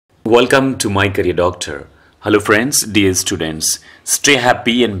Welcome to My Career Doctor. Hello friends, dear students. Stay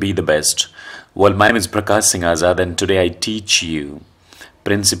happy and be the best. Well, my name is Prakash Singh Azad and today I teach you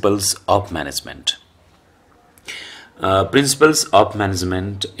Principles of Management. Principles of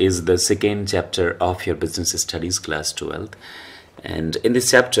Management is the second chapter of your Business Studies class 12th. And in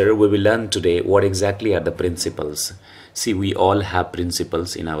this chapter, we will learn today what exactly are the principles. See, we all have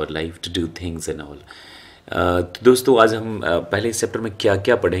principles in our life to do things and all. तो दोस्तों आज हम पहले इस chapter में क्या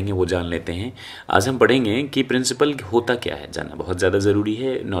क्या पढ़ेंगे वो जान लेते हैं। आज हम पढ़ेंगे कि प्रिंसिपल होता क्या है, जानना बहुत ज़्यादा ज़रूरी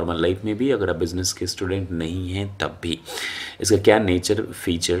है नॉर्मल लाइफ में भी, अगर आप बिजनेस के स्टूडेंट नहीं हैं तब भी। इसका क्या नेचर,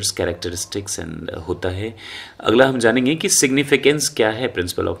 फीचर्स, कैरेक्टरिस्टिक्स एंड होता है। अगला हम जानेंगे कि सिग्निफिकेंस क्या है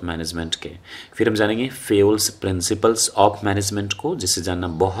प्रिंसिपल ऑफ मैनेजमेंट के। फिर हम जानेंगे फेल्स प्रिंसिपल्स ऑफ मैनेजमेंट को, जिसे जानना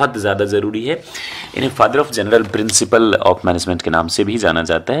बहुत ज़्यादा ज़रूरी है। इन्हें father of general principle of management के नाम से भी जाना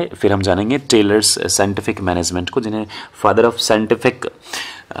जाता है। फिर हम जानेंगे टेलर्स साइंटिफिक मैनेजमेंट को, जिन्हें फादर ऑफ साइंटिफिक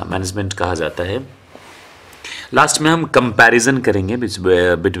मैनेजमेंट कहा जाता है। लास्ट में हम कंपैरिजन करेंगे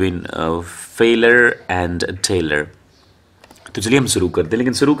बिटवीन फेलर एंड टेलर। तो चलिए हम शुरू करते हैं,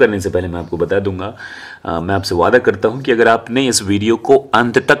 लेकिन शुरू करने से पहले मैं आपको बता दूंगा, मैं आपसे वादा करता हूं कि अगर आपने इस वीडियो को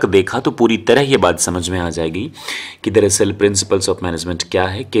अंत तक देखा तो पूरी तरह ये बात समझ में आ जाएगी कि दरअसल प्रिंसिपल्स ऑफ मैनेजमेंट क्या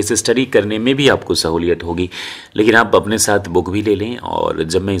है। केस स्टडी करने में भी आपको सहूलियत होगी, लेकिन आप अपने साथ बुक भी ले लें और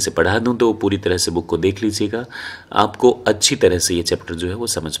जब मैं इसे पढ़ा दूं तो पूरी तरह से बुक को देख लीजिएगा। आपको अच्छी तरह से ये चैप्टर जो है वो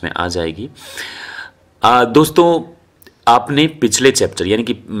समझ में आ जाएगी। दोस्तों, आपने पिछले चैप्टर यानी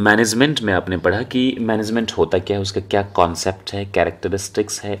कि मैनेजमेंट में आपने पढ़ा कि मैनेजमेंट होता क्या है, उसका क्या कॉन्सेप्ट है,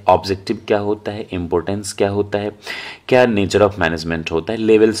 कैरेक्टरिस्टिक्स है, ऑब्जेक्टिव क्या होता है, इंपॉर्टेंस क्या होता है, क्या नेचर ऑफ मैनेजमेंट होता है,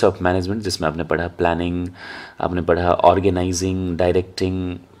 लेवल्स ऑफ मैनेजमेंट जिसमें आपने पढ़ा प्लानिंग, आपने पढ़ा organising,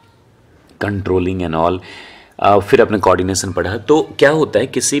 directing, controlling and all. फिर आपने कोऑर्डिनेशन पढ़ा। तो क्या होता है,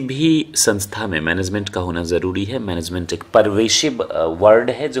 किसी भी संस्था में मैनेजमेंट का होना ज़रूरी है। मैनेजमेंट एक परवेशिव वर्ड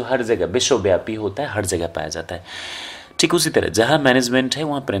है जो हर जगह विश्वव्यापी होता है, हर जगह पाया जाता है। ठीक उसी तरह जहाँ मैनेजमेंट है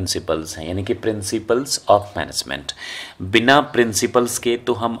वहाँ प्रिंसिपल्स हैं, यानी कि प्रिंसिपल्स ऑफ मैनेजमेंट। बिना प्रिंसिपल्स के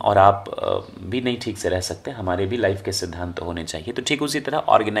तो हम और आप भी नहीं ठीक से रह सकते, हमारे भी लाइफ के सिद्धांत तो होने चाहिए। तो ठीक उसी तरह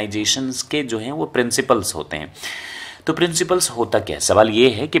ऑर्गेनाइजेशंस के जो हैं वो प्रिंसिपल्स होते हैं। तो प्रिंसिपल्स होता क्या है, सवाल ये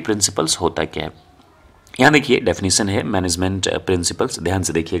है कि प्रिंसिपल्स होता क्या है। यहाँ देखिए डेफिनेशन है मैनेजमेंट प्रिंसिपल्स, ध्यान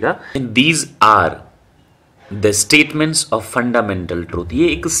से देखिएगा। These are the statements of fundamental truth. ये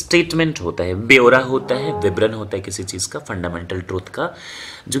एक स्टेटमेंट होता है, ब्यौरा होता है, विवरण होता है किसी चीज का, फंडामेंटल ट्रूथ का,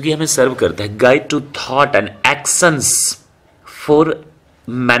 जो कि हमें सर्व करता है guide to thought and actions for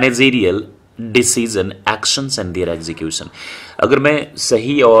managerial decision actions and there execution. अगर मैं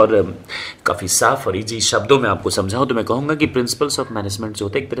सही और काफ़ी साफ और इजी शब्दों में आपको समझाऊं तो मैं कहूँगा कि प्रिंसिपल्स ऑफ मैनेजमेंट जो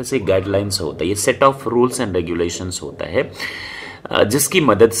होता है एक तरह से गाइडलाइंस होता है, ये set of rules and regulations होता है जिसकी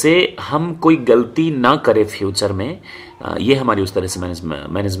मदद से हम कोई गलती ना करें फ्यूचर में। ये हमारी उस तरह से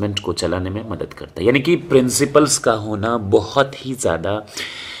मैनेजमेंट को चलाने में मदद करता है। यानी कि प्रिंसिपल्स का होना बहुत ही ज़्यादा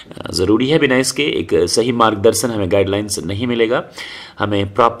ज़रूरी है। बिना इसके एक सही मार्गदर्शन, हमें गाइडलाइंस नहीं मिलेगा,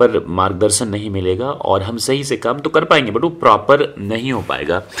 हमें प्रॉपर मार्गदर्शन नहीं मिलेगा और हम सही से काम तो कर पाएंगे बट वो प्रॉपर नहीं हो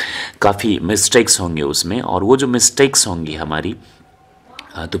पाएगा। काफ़ी मिस्टेक्स होंगे उसमें, और वो जो मिस्टेक्स होंगी हमारी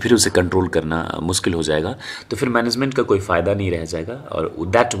तो फिर उसे कंट्रोल करना मुश्किल हो जाएगा, तो फिर मैनेजमेंट का कोई फ़ायदा नहीं रह जाएगा और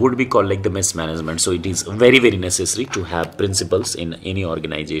that would be called like the miss management. So it is very very necessary to have principles in any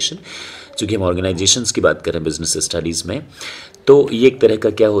organisation. चूँकि हम ऑर्गेनाइजेशंस की बात करें बिजनेस स्टडीज़ में, तो ये एक तरह का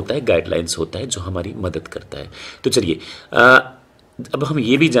क्या होता है, गाइडलाइंस होता है जो हमारी मदद करता है। तो चलिए अब हम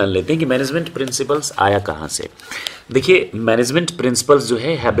ये भी जान लेते हैं कि मैनेजमेंट प्रिंसिपल्स आया कहाँ से। देखिए मैनेजमेंट प्रिंसिपल्स जो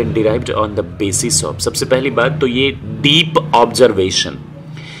है have been derived on the basis of, सबसे पहली बात तो ये डीप ऑब्जर्वेशन।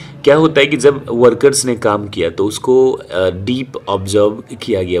 क्या होता है कि जब वर्कर्स ने काम किया तो उसको डीप ऑब्जर्व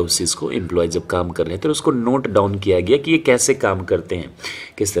किया गया, उस चीज़ को, एम्प्लॉय जब काम कर रहे थे तो उसको नोट डाउन किया गया कि ये कैसे काम करते हैं,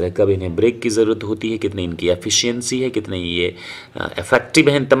 किस तरह, कब इन्हें ब्रेक की ज़रूरत होती है, कितनी इनकी एफिशिएंसी है, कितने ये इफेक्टिव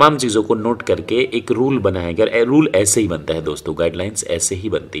हैं, तमाम चीज़ों को नोट करके एक रूल बनाया गया। रूल ऐसे ही बनता है दोस्तों, गाइडलाइंस ऐसे ही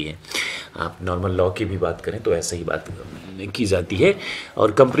बनती है। आप नॉर्मल लॉ की भी बात करें तो ऐसे ही बात की जाती है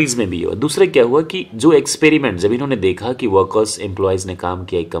और कंपनीज में भी हो। दूसरा क्या हुआ कि जो एक्सपेरिमेंट, जब इन्होंने देखा कि वर्कर्स, एम्प्लॉयज़ ने काम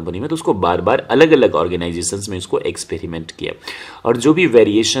किया एक कंपनी में, तो उसको बार बार अलग अलग ऑर्गेनाइजेशंस में इसको एक्सपेरिमेंट किया और जो भी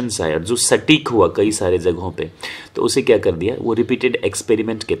वेरिएशंस आए और जो सटीक हुआ कई सारे जगहों पे, तो उसे क्या कर दिया, वो रिपीटेड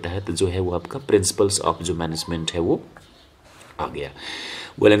एक्सपेरिमेंट के तहत जो है वो आपका प्रिंसिपल्स ऑफ जो मैनेजमेंट है वो आ गया।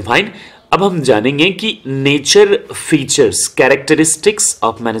 Well and fine. अब हम जानेंगे कि nature, features, characteristics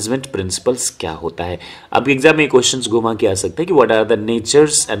of management principles क्या होता है। अब एग्जाम में क्वेश्चंस घुमा के आ सकते हैं कि what are the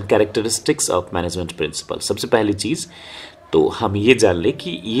natures and characteristics of management principles. सबसे पहली चीज तो हम ये जान ले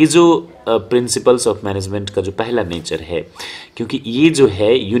कि ये जो प्रिंसिपल्स ऑफ मैनेजमेंट का जो पहला नेचर है, क्योंकि ये जो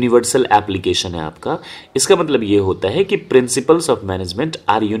है यूनिवर्सल एप्लीकेशन है आपका, इसका मतलब ये होता है कि principles of management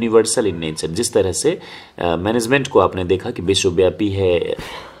are universal in nature. जिस तरह से मैनेजमेंट को आपने देखा कि विश्वव्यापी है,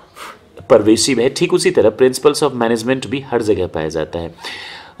 परवेशिव है, ठीक उसी तरह प्रिंसिपल्स ऑफ मैनेजमेंट भी हर जगह पाया जाता है।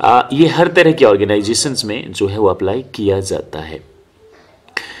 ये हर तरह के ऑर्गेनाइजेशंस में जो है वो अप्लाई किया जाता है।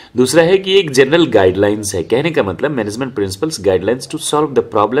 दूसरा है कि एक जनरल गाइडलाइंस है, कहने का मतलब management principles guidelines to solve the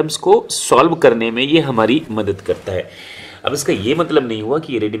problems को सॉल्व करने में ये हमारी मदद करता है। अब इसका ये मतलब नहीं हुआ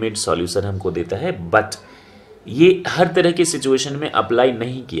कि ये रेडीमेड सॉल्यूशन हमको देता है, बट ये हर तरह की सिचुएशन में अप्लाई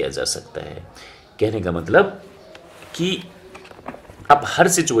नहीं किया जा सकता है। कहने का मतलब कि आप हर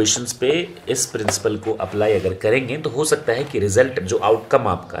सिचुएशंस पे इस प्रिंसिपल को अप्लाई अगर करेंगे तो हो सकता है कि रिजल्ट जो आउटकम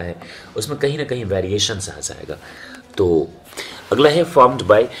आपका है उसमें कहीं ना कहीं वेरिएशंस आ जाएगा। तो अगला है formed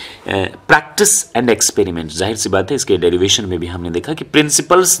by practice and experiment. जाहिर सी बात है, इसके डेरिवेशन में भी हमने देखा कि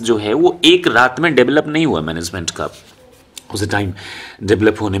प्रिंसिपल्स जो है वो एक रात में डेवलप नहीं हुआ मैनेजमेंट का। उसे टाइम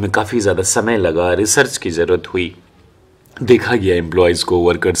डेवलप होने में काफ़ी ज़्यादा समय लगा, रिसर्च की ज़रूरत हुई, देखा गया एम्प्लॉयज़ को,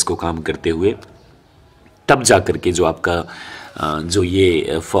 वर्कर्स को काम करते हुए, तब जा कर के जो आपका जो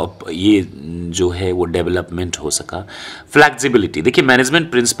ये जो है वो डेवलपमेंट हो सका। फ्लैक्सिबिलिटी, देखिए मैनेजमेंट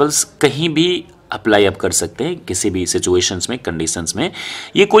प्रिंसिपल्स कहीं भी अप्लाई आप कर सकते हैं किसी भी सिचुएशंस में, कंडीशंस में।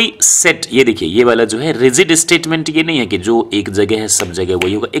 ये कोई सेट, ये देखिए ये वाला जो है रिजिड स्टेटमेंट ये नहीं है कि जो एक जगह है सब जगह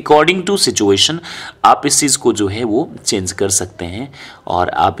वही होगा। अकॉर्डिंग टू सिचुएशन आप इस चीज़ को जो है वो चेंज कर सकते हैं और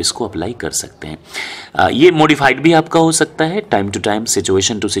आप इसको अप्लाई कर सकते हैं। ये मॉडिफाइड भी आपका हो सकता है time to time,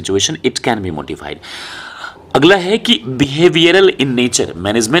 situation to situation, it can be modified. अगला है कि behavioural in nature,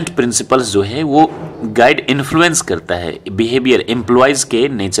 management principles जो है वो गाइड इन्फ्लुएंस करता है बिहेवियर, एम्प्लॉयज़ के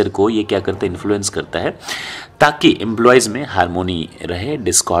नेचर को ये क्या करता है, इन्फ्लुएंस करता है, ताकि एम्प्लॉयज़ में हार्मोनी रहे,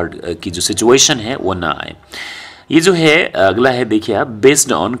 डिस्कॉर्ड की जो सिचुएशन है वो ना आए। ये जो है अगला है, देखिए आप,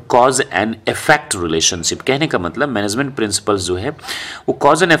 based on cause and effect relationship. कहने का मतलब मैनेजमेंट प्रिंसिपल्स जो है वो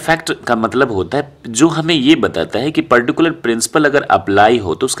कॉज एंड इफेक्ट का मतलब होता है जो हमें ये बताता है कि पर्टिकुलर प्रिंसिपल अगर अप्लाई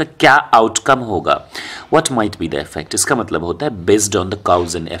हो तो उसका क्या आउटकम होगा, what might be the effect. इसका मतलब होता है based on the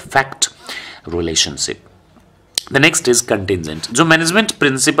cause and effect relationship. The next is contingent. जो मैनेजमेंट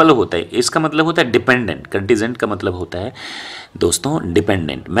प्रिंसिपल होता है इसका मतलब होता है डिपेंडेंट, कंटिजेंट का मतलब होता है दोस्तों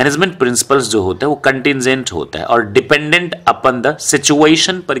डिपेंडेंट। मैनेजमेंट प्रिंसिपल्स जो होता है वो कंटिजेंट होता है और डिपेंडेंट अपन द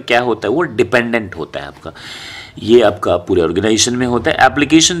सिचुएशन पर क्या होता है वो डिपेंडेंट होता है आपका। ये आपका पूरे ऑर्गेनाइजेशन में होता है।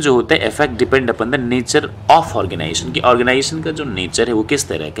 एप्लीकेशन जो होता है effect depend upon the nature of organisation, की ऑर्गेनाइजेशन का जो नेचर है वो किस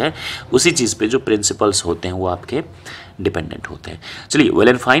तरह का है, उसी चीज़ पे जो प्रिंसिपल्स होते हैं वो आपके डिपेंडेंट होते हैं। चलिए वेल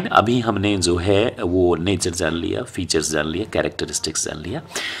एंड फाइन, अभी हमने जो है वो नेचर जान लिया, फीचर्स जान लिया, कैरेक्टरिस्टिक्स जान लिया।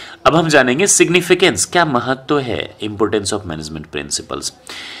 अब हम जानेंगे सिग्निफिकेंस, क्या महत्व है इंपॉर्टेंस ऑफ मैनेजमेंट प्रिंसिपल्स।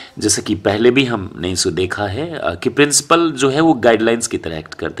 जैसे कि पहले भी हमने इसको देखा है कि प्रिंसिपल जो है वो गाइडलाइंस की तरह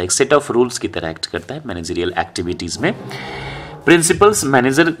एक्ट करता है, एक सेट ऑफ रूल्स की तरह एक्ट करता है मैनेजरियल एक्टिविटीज़ में। प्रिंसिपल्स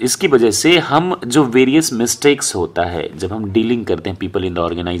मैनेजर, इसकी वजह से हम जो वेरियस मिस्टेक्स होता है जब हम डीलिंग करते हैं, पीपल इन द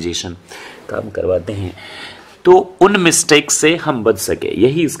ऑर्गेनाइजेशन काम करवाते हैं, तो उन मिस्टेक से हम बच सके,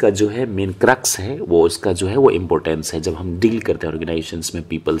 यही इसका जो है मेन क्रक्स है, वो इसका जो है वो इम्पोर्टेंस है जब हम डील करते हैं ऑर्गेनाइजेशंस में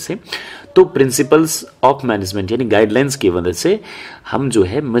पीपल से। तो प्रिंसिपल्स ऑफ मैनेजमेंट यानी गाइडलाइंस की वजह से हम जो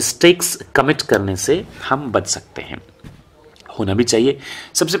है मिस्टेक्स कमिट करने से हम बच सकते हैं, होना भी चाहिए।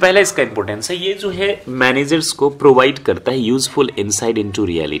 सबसे पहला इसका इंपॉर्टेंस है, ये जो है मैनेजर्स को प्रोवाइड करता है यूजफुल इनसाइट इनटू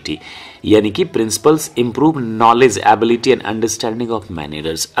रियलिटी, यानी कि principles improve knowledge, ability and understanding of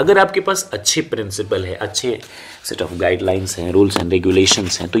managers. अगर आपके पास अच्छे प्रिंसिपल है, अच्छे सेट ऑफ गाइडलाइंस हैं, रूल्स एंड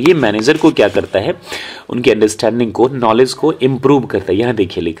रेगुलेशंस हैं, तो ये मैनेजर को क्या करता है, उनकी अंडरस्टैंडिंग को, नॉलेज को इंप्रूव करता है। यहाँ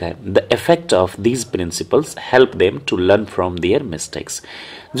देखिए लिखा है the effect of these principles help them to learn from their mistakes.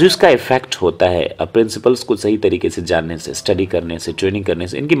 जो इसका इफेक्ट होता है प्रिंसिपल्स को सही तरीके से जानने से, स्टडी करने से, ट्रेनिंग करने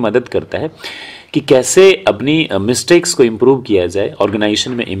से, इनकी मदद करता है कि कैसे अपनी मिस्टेक्स को इंप्रूव किया जाए,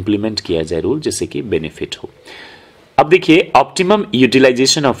 ऑर्गेनाइजेशन में इंप्लीमेंट किया जाए रूल, जिससे कि बेनिफिट हो। अब देखिए ऑप्टिमम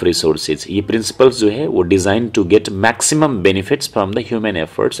यूटिलाइजेशन ऑफ रिसोर्सेज, ये प्रिंसिपल्स जो है वो design to get maximum benefits from the human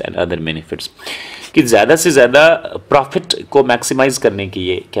efforts and other benefits, कि ज़्यादा से ज़्यादा प्रॉफिट को मैक्सिमाइज करने की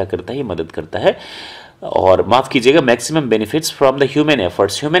ये क्या करता है, ये मदद करता है। और माफ़ कीजिएगा, maximum benefits from the human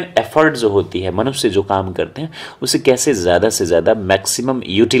efforts, human effort जो होती है, मनुष्य जो काम करते हैं उसे कैसे ज़्यादा से ज़्यादा मैक्सिमम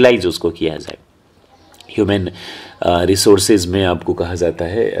यूटिलाइज उसको किया जाए, ह्यूमन रिसोर्सेज में आपको कहा जाता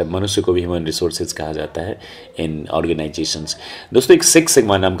है, मनुष्य को भी ह्यूमन रिसोर्सेज कहा जाता है इन ऑर्गेनाइजेशंस। दोस्तों एक सिक्स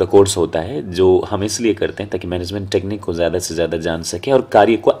सिग्मा नाम का कोर्स होता है जो हम इसलिए करते हैं ताकि मैनेजमेंट टेक्निक को ज़्यादा से ज़्यादा जान सके और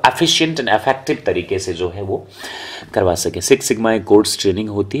कार्य को एफिशिएंट एंड इफेक्टिव तरीके से जो है वो करवा सके। सिक्स सिग्मा एक कोर्स ट्रेनिंग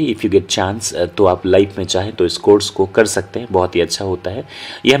होती है। इफ़ यू गेट चांस तो आप लाइफ में चाहें तो इस कोर्स को कर सकते हैं, बहुत ही अच्छा होता है।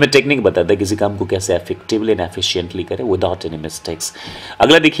 ये हमें टेक्निक बताता है किसी काम को कैसे इफेक्टिवली एंड एफिशिएंटली करें विदाउट एनी मिस्टेक्स।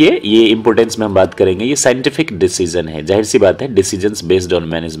 अगला देखिए, ये इंपॉर्टेंस में हम बात करेंगे, ये साइंटिफिक डिसीजन है। जाहिर सी बात है, decisions based on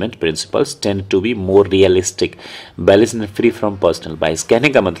management principles tend to be more realistic, balance and free from personal bias. कहने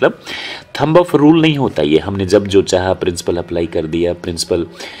का मतलब थंब ऑफ रूल नहीं होता ये, हमने जब जो चाहा प्रिंसिपल अप्लाई कर दिया, प्रिंसिपल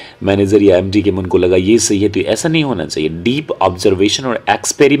मैनेजर या एमडी के मन को लगा ये सही है तो ऐसा नहीं होना चाहिए। डीप ऑब्जर्वेशन और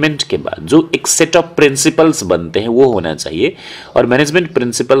एक्सपेरिमेंट के बाद जो एक सेट ऑफ प्रिंसिपल्स बनते हैं वो होना चाहिए, और मैनेजमेंट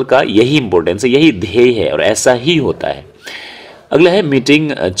प्रिंसिपल का यही इंपॉर्टेंस है, यही ध्येय है और ऐसा ही होता है। अगला है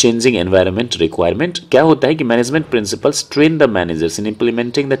मीटिंग चेंजिंग एनवायरनमेंट रिक्वायरमेंट। क्या होता है कि management principles train the managers in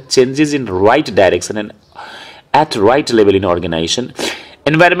implementing the changes in right direction and eight right level in organisation.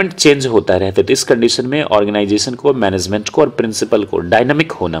 Environment change होता रहता है तो इस कंडीशन में ऑर्गेनाइजेशन को, मैनेजमेंट को और प्रिंसिपल को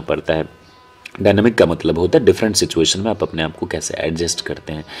डायनामिक होना पड़ता है। डायनामिक का मतलब होता है डिफरेंट सिचुएशन में आप अपने आप को कैसे एडजस्ट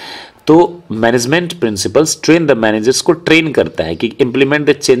करते हैं। तो management principles train the managers को ट्रेन करता है कि implement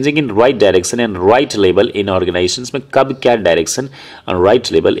the changing in right direction and right level in organisations में कब क्या डायरेक्शन और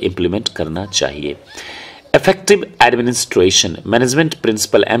राइट लेवल इंप्लीमेंट करना चाहिए। Effective administration, management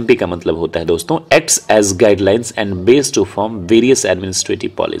principal MP का मतलब होता है दोस्तों, acts as guidelines and base to form various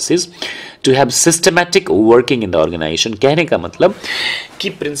administrative policies to have systematic working in the organisation. कहने का मतलब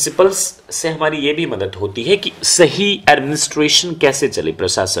कि प्रिंसिपल्स से हमारी ये भी मदद होती है कि सही एडमिनिस्ट्रेशन कैसे चले,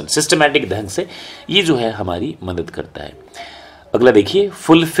 प्रशासन सिस्टमैटिक ढंग से, ये जो है हमारी मदद करता है। अगला देखिए,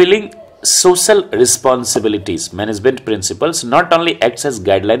 fulfilling social responsibilities, management principles not only acts as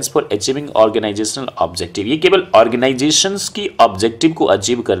guidelines for achieving organizational objective। ये केवल organizations की objective को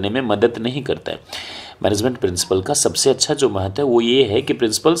अचीव करने में मदद नहीं करता है। मैनेजमेंट प्रिंसिपल का सबसे अच्छा जो महत्व है वो ये है कि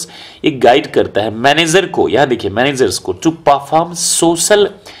प्रिंसिपल्स एक गाइड करता है मैनेजर को, यहाँ देखिए मैनेजर्स को, टू परफॉर्म सोशल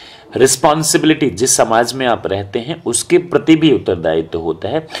रिस्पॉन्सिबिलिटी, जिस समाज में आप रहते हैं उसके प्रति भी उत्तरदायित्व होता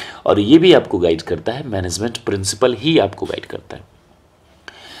है, और ये भी आपको गाइड करता है, मैनेजमेंट प्रिंसिपल ही आपको गाइड करता है।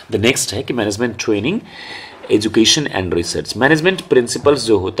 द नेक्स्ट है कि management training, education and research. Management principles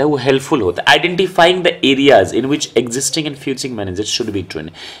जो होता है वो हेल्पफुल होता है identifying the areas in which existing and future manager should be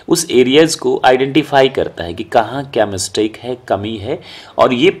train. उस एरियाज को आइडेंटिफाई करता है कि कहाँ क्या मिस्टेक है, कमी है,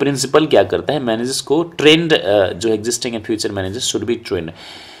 और ये प्रिंसिपल क्या करता है, मैनेजर्स को ट्रेंड जो existing and future manager should be train.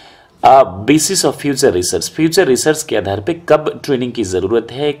 Basis of future research, future research के आधार पे कब ट्रेनिंग की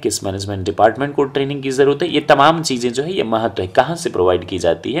ज़रूरत है, किस मैनेजमेंट डिपार्टमेंट को ट्रेनिंग की ज़रूरत है, ये तमाम चीज़ें जो है ये महत्व है, कहाँ से प्रोवाइड की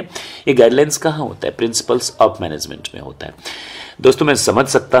जाती है, ये गाइडलाइंस कहाँ होता है, प्रिंसिपल्स ऑफ मैनेजमेंट में होता है। दोस्तों मैं समझ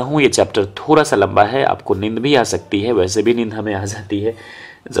सकता हूँ ये चैप्टर थोड़ा सा लंबा है, आपको नींद भी आ सकती है, वैसे भी नींद हमें आ जाती है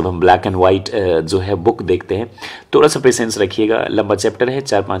जब हम ब्लैक एंड वाइट जो है बुक देखते हैं। थोड़ा सा पेशेंस रखिएगा, लंबा चैप्टर है,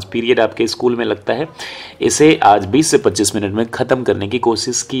 4-5 पीरियड आपके स्कूल में लगता है। इसे आज 20 से 25 मिनट में ख़त्म करने की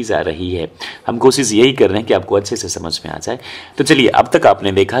कोशिश की जा रही है। हम कोशिश यही कर रहे हैं कि आपको अच्छे से समझ में आ जाए। तो चलिए, अब तक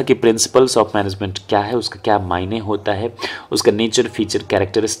आपने देखा कि प्रिंसिपल्स ऑफ मैनेजमेंट क्या है, उसका क्या मायने होता है, उसका नेचर, फीचर,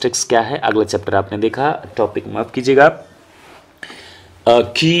 कैरेक्टरिस्टिक्स क्या है। अगला चैप्टर आपने देखा, टॉपिक माफ कीजिएगा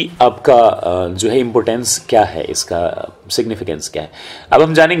कि आपका जो है इम्पोर्टेंस क्या है, इसका सिग्निफिकेंस क्या है। अब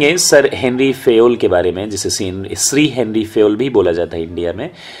हम जानेंगे सर हेनरी फेयोल के बारे में, जिसे श्री हेनरी फेयोल भी बोला जाता है इंडिया में,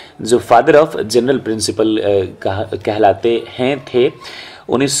 जो फादर ऑफ जनरल प्रिंसिपल कहलाते हैं थे।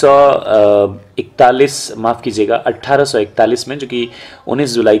 1941 माफ़ कीजिएगा 1841 में, जो कि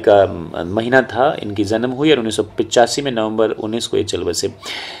 19 जुलाई का महीना था, इनकी जन्म हुई, और 1985 में नवंबर 19 को ये चल बसे।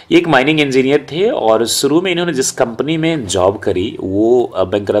 ये एक माइनिंग इंजीनियर थे, और शुरू में इन्होंने जिस कंपनी में जॉब करी वो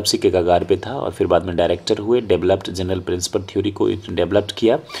बैंकरप्सी के कगार पे था, और फिर बाद में डायरेक्टर हुए, डेवलप्ड जनरल प्रिंसिपल थ्योरी को डेवलप्ड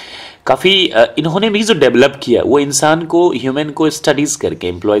किया। काफ़ी इन्होंने भी जो डेवलप किया वो इंसान को, ह्यूमन को स्टडीज़ करके,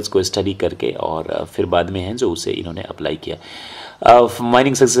 एम्प्लॉयज़ को स्टडी करके, और फिर बाद में है जो उसे इन्होंने अप्लाई किया।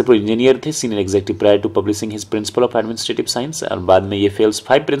 माइनिंग सक्सेसफुल इंजीनियर थे, senior executive prior to publishing his principle of administrative science. और बाद में ये फेल्स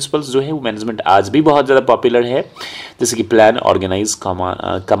 5 प्रिंसिपल्स जो है वो मैनेजमेंट आज भी बहुत ज़्यादा पॉपुलर है, जैसे कि plan, organise,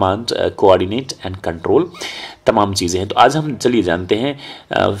 command, coordinate and control, तमाम चीज़ें हैं। तो आज हम चलिए जानते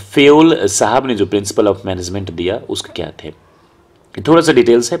हैं फेयोल साहब ने जो प्रिंसिपल ऑफ मैनेजमेंट दिया उसके क्या थे। थोड़ा सा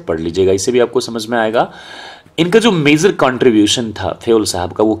डिटेल्स है, पढ़ लीजिएगा, इससे भी आपको समझ में आएगा। इनका जो मेजर कंट्रीब्यूशन था फेयोल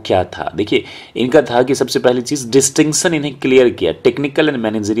साहब का वो क्या था। देखिए, इनका था कि सबसे पहली चीज़ डिस्टिंक्शन इन्हें क्लियर किया, टेक्निकल एंड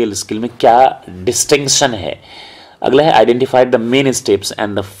मैनेजरियल स्किल में क्या डिस्टिंक्शन है। अगला है identified the main steps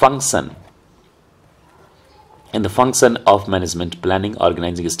and the function in the function of management planning,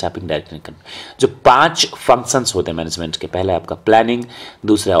 organising, staffing, directing. जो 5 फंक्शंस होते हैं मैनेजमेंट के, पहला है आपका प्लानिंग,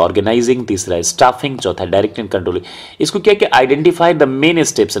 दूसरा है ऑर्गेनाइजिंग, तीसरा है स्टाफिंग, चौथा है डायरेक्टिंग कंट्रोलिंग। इसको क्या कि identify the main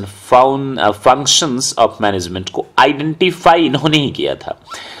steps and functions of management को आइडेंटिफाई इन्होंने ही किया था।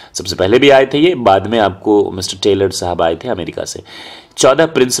 सबसे पहले भी आए थे ये, बाद में आपको मिस्टर टेलर साहब आए थे अमेरिका से। 14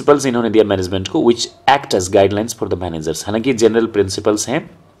 प्रिंसिपल्स इन्होंने दिया मैनेजमेंट को, which act as guidelines for the managers. हालांकि जनरल प्रिंसिपल्स हैं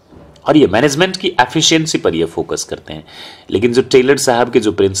और ये मैनेजमेंट की एफिशिएंसी पर ये फोकस करते हैं, लेकिन जो टेलर साहब के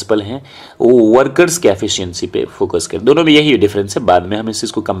जो प्रिंसिपल हैं वो वर्कर्स के एफिशिएंसी पे फोकस करते हैं। दोनों में यही डिफरेंस है, बाद में हम इस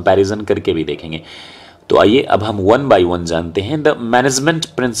चीज को कंपैरिजन करके भी देखेंगे। तो आइए अब हम वन बाय वन जानते हैं the management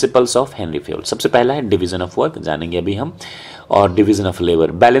principles of Henry Fayol. सबसे पहला है डिवीजन ऑफ वर्क, जानेंगे अभी हम, और division of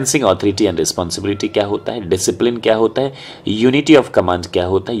labour. Balancing authority and responsibility क्या होता है, डिसिप्लिन क्या होता है, यूनिटी ऑफ कमांड क्या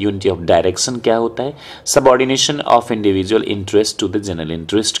होता है, यूनिटी ऑफ डायरेक्शन क्या होता है, subordination of individual interest to the general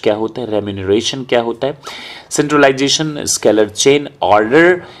interest क्या होता है, रेम्यूनरेशन क्या होता है, centralisation, scalar chain,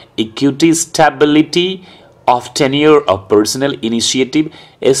 order, equity, stability of tenure of personal initiative,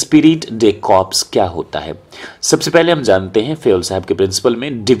 spirit day cops क्या होता है। सबसे पहले हम जानते हैं फेयोल साहब के प्रिंसिपल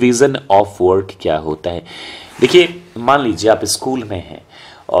में डिवीजन ऑफ वर्क क्या होता है। देखिए, मान लीजिए आप स्कूल में हैं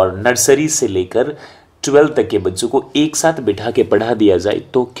और नर्सरी से लेकर 12 तक के बच्चों को एक साथ बिठा के पढ़ा दिया जाए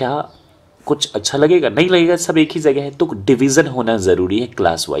तो क्या कुछ अच्छा लगेगा? नहीं लगेगा। सब एक ही जगह है, तो डिवीजन होना जरूरी है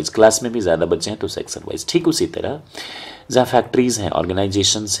क्लास वाइज। क्लास में भी ज्यादा बच्चे हैं तो सेक्शन वाइज। ठीक उसी तरह जहाँ फैक्ट्रीज हैं,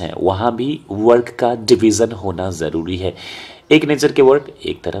 ऑर्गेनाइजेशंस हैं, वहाँ भी वर्क का डिवीजन होना ज़रूरी है। एक नेचर के वर्क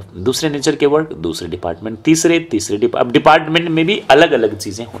एक तरफ, दूसरे नेचर के वर्क दूसरे डिपार्टमेंट, तीसरे अब डिपार्टमेंट में भी अलग अलग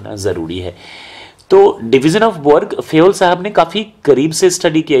चीज़ें होना ज़रूरी है। तो डिवीजन ऑफ वर्क फेयोल साहब ने काफ़ी करीब से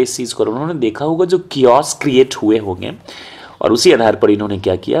स्टडी किया इस चीज़ को। उन्होंने देखा होगा जो कियोस क्रिएट हुए होंगे और उसी आधार पर इन्होंने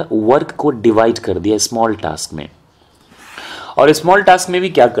क्या किया, वर्क को डिवाइड कर दिया स्मॉल टास्क में। और स्मॉल टास्क में भी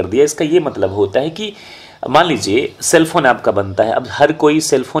क्या कर दिया, इसका ये मतलब होता है कि मान लीजिए सेलफोन आपका बनता है, अब हर कोई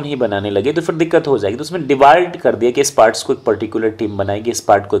सेलफोन ही बनाने लगे तो फिर दिक्कत हो जाएगी। तो उसमें डिवाइड कर दिया कि इस पार्ट्स को एक पर्टिकुलर टीम बनाएगी, इस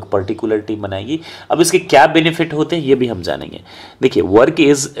पार्ट को एक पर्टिकुलर टीम बनाएगी। अब इसके क्या बेनिफिट होते हैं ये भी हम जानेंगे। देखिए, work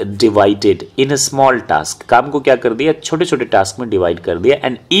is divided in a small task. काम को क्या कर दिया, छोटे छोटे टास्क में डिवाइड कर दिया।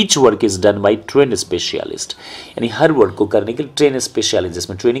 And each work is done by train specialist, यानी हर वर्क को करने के लिए ट्रेन स्पेशलिस्ट,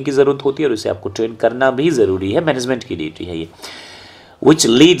 जिसमें ट्रेनिंग की जरूरत होती है और इसे आपको ट्रेन करना भी जरूरी है, मैनेजमेंट की ड्यूटी है ये।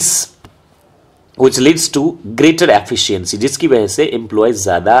 which leads to greater efficiency, जिसकी वजह से एम्प्लॉय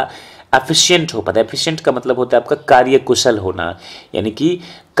ज़्यादा एफिशिएंट हो पाता है। एफिशिएंट का मतलब होता है आपका कार्य कुशल होना, यानी कि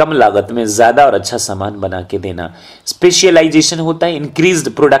कम लागत में ज़्यादा और अच्छा सामान बना के देना। स्पेशलाइजेशन होता है, इंक्रीज्ड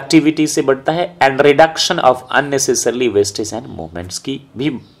प्रोडक्टिविटी से बढ़ता है। And reduction of unnecessarily wastage and movements की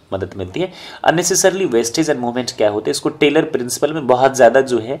भी मदद मिलती है। अननेसेसरली वेस्टेज एंड मूवमेंट क्या होते हैं, इसको टेलर प्रिंसिपल में बहुत ज़्यादा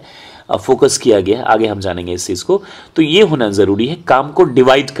जो है फोकस किया गया है। आगे हम जानेंगे इस चीज़ को। तो ये होना ज़रूरी है, काम को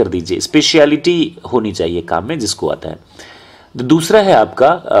डिवाइड कर दीजिए, स्पेशलिटी होनी चाहिए काम में जिसको आता है। तो दूसरा है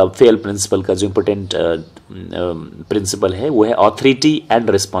आपका फेयल प्रिंसिपल का जो इंपॉर्टेंट प्रिंसिपल है वो है ऑथोरिटी एंड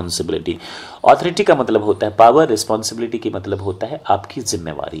रिस्पॉन्सिबिलिटी। ऑथोरिटी का मतलब होता है पावर, रिस्पॉन्सिबिलिटी की मतलब होता है आपकी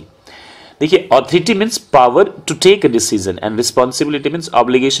जिम्मेवारी। देखिए, authority means power to take a decision and responsibility means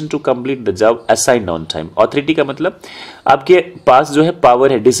obligation to complete the job assigned on time. Authority का मतलब आपके पास जो है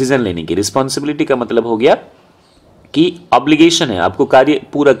पावर है डिसीजन लेने की। रिस्पॉन्सिबिलिटी का मतलब हो गया कि ऑब्लिगेशन है, आपको कार्य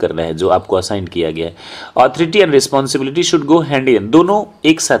पूरा करना है जो आपको असाइन किया गया है। Authority and responsibility should go hand in, दोनों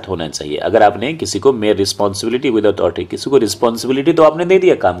एक साथ होना चाहिए। अगर आपने किसी को मेयर रिस्पॉन्सिबिलिटी विद अथॉरिटी, किसी को रिस्पॉन्सिबिलिटी तो आपने दे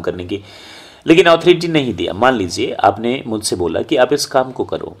दिया काम करने की, लेकिन ऑथोरिटी नहीं दिया। मान लीजिए आपने मुझसे बोला कि आप इस काम को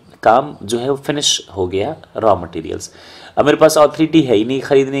करो, काम जो है वो फिनिश हो गया, रॉ मटेरियल्स, अब मेरे पास ऑथोरिटी है ही नहीं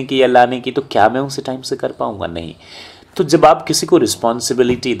खरीदने की या लाने की, तो क्या मैं उसे टाइम से कर पाऊंगा? नहीं। तो जब आप किसी को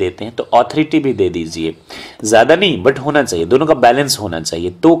रिस्पॉन्सिबिलिटी देते हैं तो ऑथोरिटी भी दे दीजिए, ज़्यादा नहीं बट होना चाहिए, दोनों का बैलेंस होना चाहिए,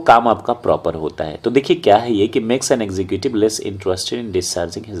 तो काम आपका प्रॉपर होता है। तो देखिए क्या है ये कि makes an executive less interested in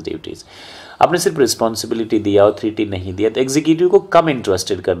discharging his duties. आपने सिर्फ रिस्पॉन्सिबिलिटी दिया, ऑथोरिटी नहीं दिया, तो एग्जीक्यूटिव को कम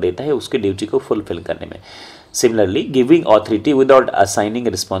इंटरेस्टेड कर देता है उसकी ड्यूटी को फुलफिल करने में। Similarly giving authority without assigning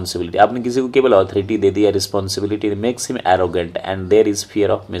responsibility, आपने किसी को केवल ऑथोरिटी दे दिया, responsibility makes him arrogant and there is fear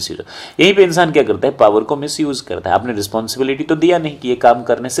of misuse. यहीं पे इंसान क्या करता है, पावर को मिसयूज करता है। आपने रिस्पॉन्सिबिलिटी तो दिया नहीं कि ये काम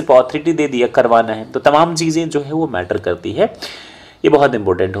करना है, सिर्फ ऑथोरिटी दे दिया करवाना है, तो तमाम चीज़ें जो है वो मैटर करती है। ये बहुत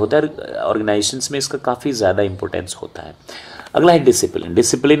इंपॉर्टेंट होता है, ऑर्गेनाइजेशंस में इसका काफ़ी ज़्यादा इंपॉर्टेंस होता है। अगला है डिसिप्लिन।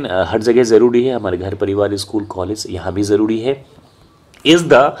 डिसिप्लिन हर जगह ज़रूरी है, हमारे घर परिवार स्कूल कॉलेज यहाँ भी ज़रूरी है। is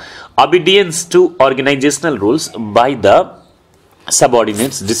the obedience to organizational rules by the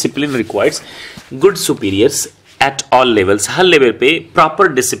subordinates. Discipline requires good superiors at all levels, her level पे प्रॉपर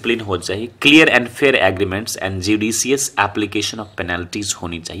डिसिप्लिन हो चाहिए, clear and fair agreements and judicious application of penalties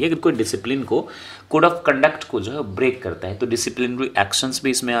होनी चाहिए। अगर कोई डिसिप्लिन को, कोड ऑफ कंडक्ट को जो है ब्रेक करता है तो डिसिप्लिनरी एक्शंस भी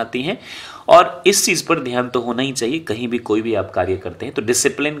इसमें आती हैं, और इस चीज़ पर ध्यान तो होना ही चाहिए। कहीं भी कोई भी आप कार्य करते हैं तो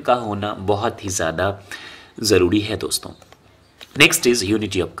डिसिप्लिन का होना बहुत ही ज़्यादा ज़रूरी है दोस्तों। Next is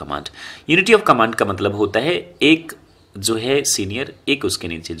unity of command. Unity of command का मतलब होता है एक जो है सीनियर, एक उसके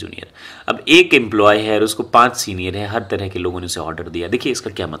नीचे जूनियर। अब एक एम्प्लॉय है और उसको 5 सीनियर है, हर तरह के लोगों ने उसे ऑर्डर दिया। देखिए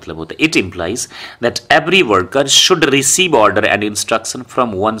इसका क्या मतलब होता है। It implies that every worker should receive order and instruction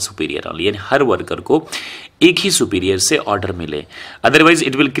from one superior only, यानी हर वर्कर को एक ही सुपीरियर से ऑर्डर मिले। Otherwise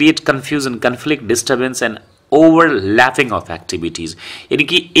it will create confusion, conflict, disturbance and overlapping of activities, यानी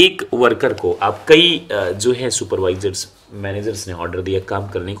कि एक वर्कर को आप कई जो है सुपरवाइजर्स, मैनेजर्स ने ऑर्डर दिया काम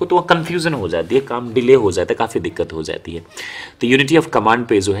करने को, तो वह कंफ्यूजन हो जाती है, काम डिले हो जाता है, काफ़ी दिक्कत हो जाती है। तो यूनिटी ऑफ कमांड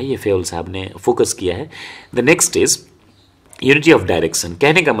पे जो है ये फेयल साहब ने फोकस किया है। The next is unity of direction.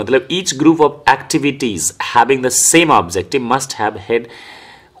 कहने का मतलब each group of activities having the same objective must have head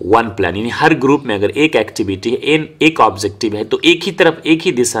one plan, यानी हर ग्रुप में अगर एक एक्टिविटी है, एक ऑब्जेक्टिव है, तो एक ही तरफ, एक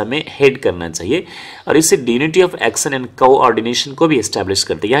ही दिशा में हेड करना चाहिए, और इससे unity of action and coordination को भी एस्टैब्लिश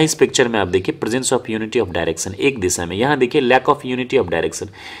करते हैं। यहाँ इस पिक्चर में आप देखिए presence of unity of direction, एक दिशा में। यहाँ देखिए lack of unity of direction,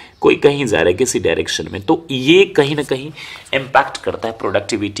 कोई कहीं जा रहा है किसी डायरेक्शन में, तो ये कहीं ना कहीं इम्पैक्ट करता है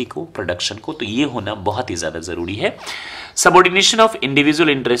प्रोडक्टिविटी को, प्रोडक्शन को, तो ये होना बहुत ही ज़्यादा ज़रूरी है। Subordination of individual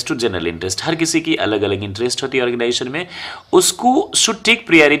interest to general interest, हर किसी की अलग अलग इंटरेस्ट होती है ऑर्गेनाइजेशन में, उसको should take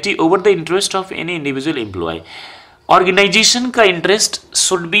priority over the interest of any individual employee. Organisation का इंटरेस्ट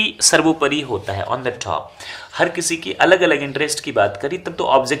शुड बी सर्वोपरि होता है, ऑन द टॉप। हर किसी की अलग अलग इंटरेस्ट की बात करी तब तो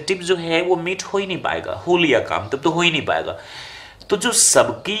ऑब्जेक्टिव जो है वो मीट हो ही नहीं पाएगा, हो लिया काम तब तो हो ही नहीं पाएगा। तो जो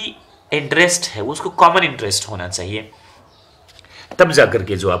सबकी इंटरेस्ट है वो उसको कॉमन इंटरेस्ट होना चाहिए, तब जाकर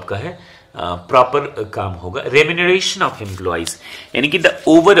के जो आपका है प्रॉपर काम होगा। रेम्यूनरेशन ऑफ एम्प्लॉइज, यानी कि द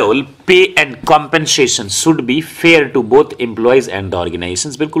ओवरऑल पे and compensation should be fair to both employees and the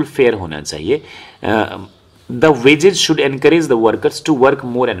organisations, बिल्कुल फेयर होना चाहिए। The wages should encourage the workers to work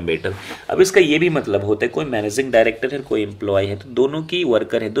more and better. अब इसका ये भी मतलब होता है कोई मैनेजिंग डायरेक्टर है, कोई एम्प्लॉय है, तो दोनों की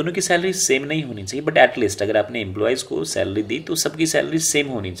वर्कर है, दोनों की सैलरी सेम नहीं होनी चाहिए, बट एटलीस्ट अगर आपने एम्प्लॉयज को सैलरी दी तो सबकी सैलरी सेम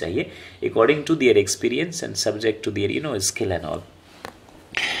होनी चाहिए according to their experience and subject to their skill and all.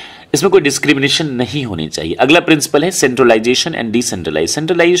 इसमें कोई डिस्क्रिमिनेशन नहीं होनी चाहिए। अगला प्रिंसिपल है सेंट्रलाइजेशन एंड डिसेंट्रलाइज।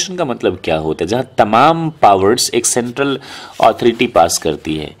 सेंट्रलाइजेशन का मतलब क्या होता है, जहां तमाम पावर्स एक सेंट्रल अथॉरिटी पास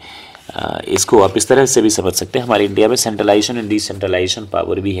करती है। इसको आप इस तरह से भी समझ सकते हैं, हमारे इंडिया में सेंट्रलाइजेशन एंड डिसेंट्रलाइजेशन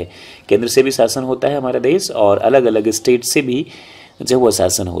पावर भी है। केंद्र से भी शासन होता है हमारा देश, और अलग अलग स्टेट से भी जो वो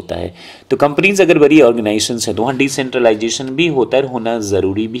शासन होता है। तो कंपनीज अगर बड़ी ऑर्गेनाइजेशंस है तो वहाँ डिसेंट्रलाइजेशन भी होता है, होना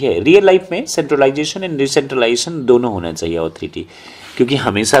ज़रूरी भी है। रियल लाइफ में सेंट्रलाइजेशन एंड डिसेंट्रलाइजेशन दोनों होना चाहिए अथॉरिटी, क्योंकि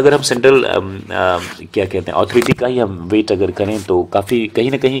हमेशा अगर हम सेंट्रल क्या कहते हैं अथॉरिटी का ही हम वेट अगर करें तो काफ़ी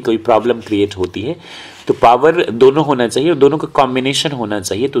कहीं ना कहीं कोई प्रॉब्लम क्रिएट होती है। तो पावर दोनों होना चाहिए और दोनों का कॉम्बिनेशन होना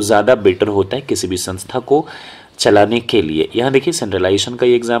चाहिए, तो ज़्यादा बेटर होता है किसी भी संस्था को चलाने के लिए। यहाँ देखिए सेंट्रलाइजेशन का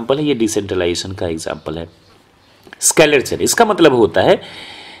ये एग्जाम्पल है, ये डिसेंट्रलाइजेशन का एग्जाम्पल है। स्केलर चेन, इसका मतलब होता है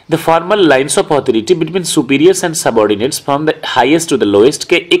the formal lines of authority between superiors and subordinates from the highest to the lowest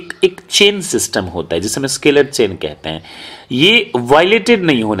के एक चेन सिस्टम होता है जिसे हम स्केलर चेन कहते हैं। ये वायलेटेड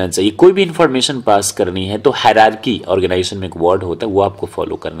नहीं होना चाहिए। कोई भी इंफॉर्मेशन पास करनी है तो हायरार्की ऑर्गेनाइजेशन में एक वर्ड होता है, वो आपको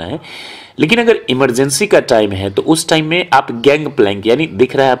फॉलो करना है। लेकिन अगर इमरजेंसी का टाइम है तो उस टाइम में आप गैंग प्लैंक, यानी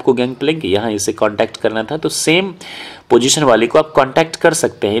दिख रहा है आपको गैंग प्लैंक, यहाँ इसे कांटेक्ट करना था तो सेम पोजीशन वाले को आप कांटेक्ट कर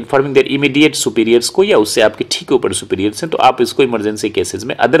सकते हैं, इन्फॉर्मिंग देयर इमीडिएट सुपीरियर्स को, या उससे आपके ठीक ऊपर सुपीरियर्स हैं, तो आप इसको इमरजेंसी केसेस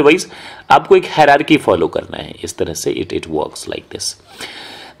में। अदरवाइज आपको एक हायरार्की फॉलो करना है। इस तरह से it works like this.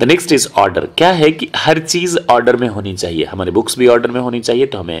 The next is order. क्या है कि हर चीज ऑर्डर में होनी चाहिए, हमारे बुक्स भी ऑर्डर में होनी चाहिए,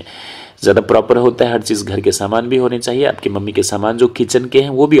 तो हमें ज़्यादा प्रॉपर होता है। हर चीज़, घर के सामान भी होने चाहिए, आपकी मम्मी के सामान जो किचन के हैं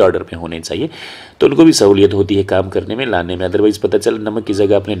वो भी ऑर्डर में होने चाहिए, तो उनको भी सहूलियत होती है काम करने में, लाने में। अदरवाइज पता चल नमक की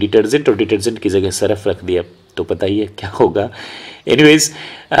जगह आपने डिटर्जेंट और डिटर्जेंट की जगह सरफ रख दिया तो पता ही है क्या होगा। एनीवेज,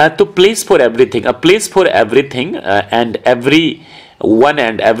 तो place for everything, a place for everything and every one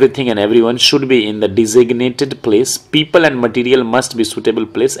and everything and everyone should be in the designated place. People and material must be suitable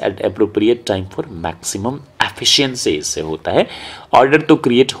place at appropriate time for maximum efficiency। इससे होता है order तो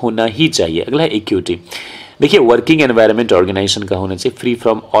create होना ही चाहिए। अगला है equity. देखिए working environment organisation का होना चाहिए free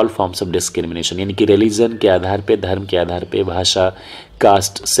from all forms of discrimination, यानी कि रिलीजन के आधार पे, धर्म के आधार पे, भाषा,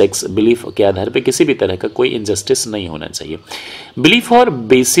 कास्ट, सेक्स, बिलीफ के आधार पे किसी भी तरह का कोई इनजस्टिस नहीं होना चाहिए। बिलीफ और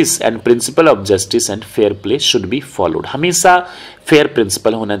basis and principle of justice and fair play should be followed. हमेशा फेयर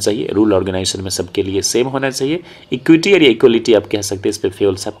प्रिंसिपल होना चाहिए, रूल ऑर्गेनाइजेशन में सबके लिए सेम होना चाहिए। इक्विटी और इक्वलिटी आप कह सकते हैं, इस पर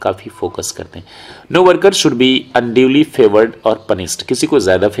फेयर साहब काफ़ी फोकस करते हैं। No worker should be unduly favoured और पनिश्ड, किसी को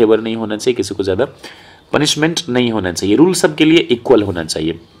ज़्यादा फेवर नहीं होना चाहिए, किसी को ज़्यादा पनिशमेंट नहीं होना चाहिए, रूल सबके लिए इक्वल होना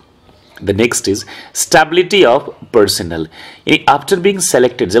चाहिए। The next is stability of personnel. After being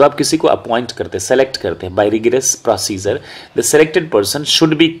selected, जब आप किसी को अपॉइंट करते हैं, सेलेक्ट करते हैं by rigorous procedure, the selected person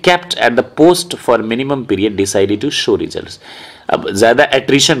should be kept at the post for minimum period decided to show results. अब ज़्यादा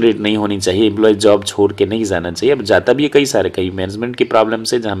एट्रिशन रेट नहीं होनी चाहिए, एम्प्लॉय जॉब छोड़ के नहीं जाना चाहिए। अब जाता भी है कई मैनेजमेंट की प्रॉब्लम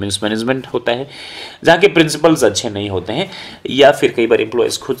से, जहाँ मिसमैनेजमेंट होता है, जहाँ के प्रिंसिपल्स अच्छे नहीं होते हैं, या फिर कई बार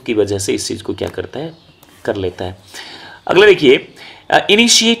एम्प्लॉयज़ खुद की वजह से इस चीज़ को क्या करता है, कर लेता है। अगला देखिए,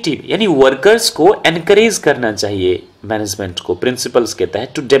 इनिशिएटिव यानी वर्कर्स को एनकरेज करना चाहिए मैनेजमेंट को प्रिंसिपल्स के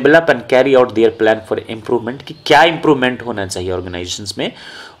तहत to develop and carry out their plan for improvement, कि क्या इंप्रूवमेंट होना चाहिए ऑर्गेनाइजेशंस में,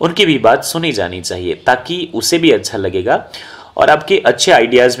 उनकी भी बात सुनी जानी चाहिए ताकि उसे भी अच्छा लगेगा और आपके अच्छे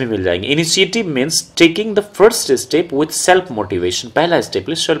आइडियाज भी मिल जाएंगे। Initiative means taking the first step with self motivation. पहला step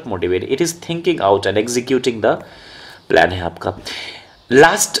is self motivate, it is thinking out and executing the plan है आपका।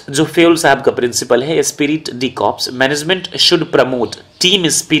 लास्ट जो फेल साहब का प्रिंसिपल है, spirit D cops, management should promote team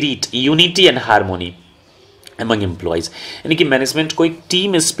spirit, unity and harmony among employees, यानी कि management को एक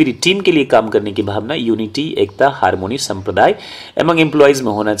टीम स्पिरिट, टीम के लिए काम करने की भावना, यूनिटी, एकता, हार्मोनी, संप्रदाय एमंग एम्प्लॉयज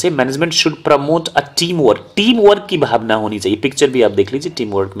में होना चाहिए। Management should promote a team work की भावना होनी चाहिए। पिक्चर भी आप देख लीजिए,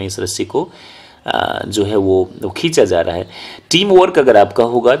 टीम वर्क में इस रस्सी को जो है वो खींचा जा रहा है। टीम वर्क अगर आपका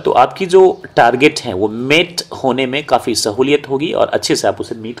होगा तो आपकी जो टारगेट है वो मेट होने में काफ़ी सहूलियत होगी और अच्छे से आप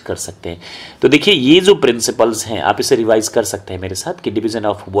उसे मीट कर सकते हैं। तो देखिए, ये जो प्रिंसिपल्स हैं आप इसे रिवाइज कर सकते हैं मेरे साथ, कि डिवीजन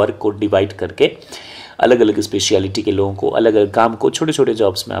ऑफ वर्क को डिवाइड करके अलग अलग स्पेशलिटी के लोगों को, अलग अलग काम को छोटे छोटे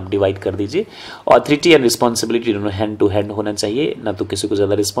जॉब्स में आप डिवाइड कर दीजिए। ऑथोरिटी एंड रिस्पॉन्सिबिलिटी दोनों हैंड टू हैंड होना चाहिए, ना तो किसी को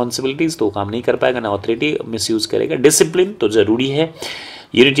ज़्यादा रिस्पॉन्सिबिलिटीज तो काम नहीं कर पाएगा, ना ऑथोरिटी मिसयूज करेगा। डिसिप्लिन तो ज़रूरी है।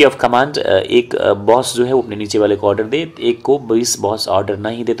 यूनिटी ऑफ कमांड, एक बॉस जो है वो अपने नीचे वाले को ऑर्डर दे, एक को 20 बॉस ऑर्डर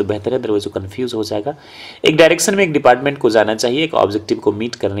नहीं दे तो बेहतर है, अदरवाइज वो कंफ्यूज हो जाएगा। एक डायरेक्शन में एक डिपार्टमेंट को जाना चाहिए एक ऑब्जेक्टिव को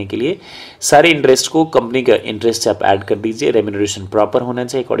मीट करने के लिए। सारे इंटरेस्ट को कंपनी का इंटरेस्ट से आप ऐड कर दीजिए। रेम्यूनरेशन प्रॉपर होना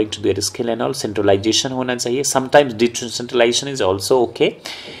चाहिए according to their skill and all. Centralisation होना चाहिए, sometimes decentralisation is also okay,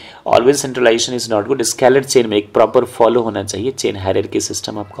 always centralisation is not good. स्केलेट chain में एक प्रॉपर फॉलो होना चाहिए, चेन हायरार्की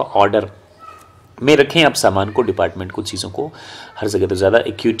सिस्टम आपका, ऑर्डर में रखें आप सामान को, डिपार्टमेंट को, चीज़ों को हर जगह। तो ज़्यादा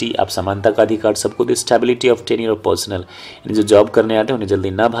इक्विटी, आप समानता का अधिकार सबको दे। Stability of tenure of personal, यानी जो जॉब करने आते हैं उन्हें जल्दी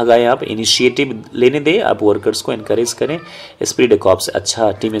ना भगाएं आप। इनिशिएटिव लेने दें, आप वर्कर्स को एनकरेज करें। स्पिरिट कॉप्स, अच्छा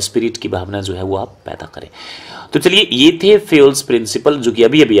टीम स्पिरिट की भावना जो है वो आप पैदा करें। तो चलिए, ये थे फेल्स प्रिंसिपल जो कि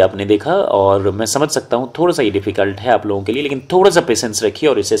अभी अभी आपने देखा, और मैं समझ सकता हूँ थोड़ा सा ये डिफिकल्ट है आप लोगों के लिए, लेकिन थोड़ा सा पेशेंस रखिए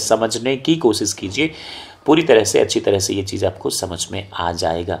और इसे समझने की कोशिश कीजिए। पूरी तरह से अच्छी तरह से ये चीज़ आपको समझ में आ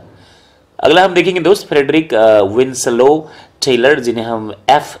जाएगा। अगला हम देखेंगे दोस्त, फ्रेडरिक विंसलो टेलर, जिन्हें हम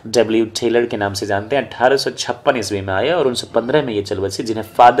FW टेलर के नाम से जानते हैं। 1856 ईस्वी में आया और 1915 में ये चल बसे, जिन्हें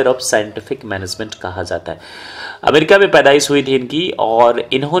फादर ऑफ साइंटिफिक मैनेजमेंट कहा जाता है। अमेरिका में पैदाइश हुई थी इनकी और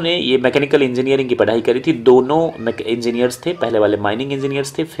इन्होंने ये मैकेनिकल इंजीनियरिंग की पढ़ाई करी थी। दोनों इंजीनियर्स थे, पहले वाले माइनिंग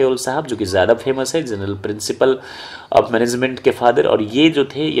इंजीनियर्स थे, फेल साहब जो कि ज़्यादा फेमस है, जनरल प्रिंसिपल ऑफ मैनेजमेंट के फादर, और ये जो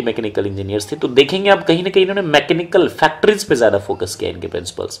थे ये मैकेनिकल इंजीनियर्स थे। तो देखेंगे आप कहीं ना कहीं इन्होंने मैकेनिकल फैक्ट्रीज पे ज़्यादा फोकस किया इनके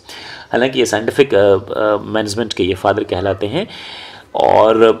प्रिंसिपल्स, हालांकि ये साइंटिफिक मैनेजमेंट के ये फादर कहलाते हैं।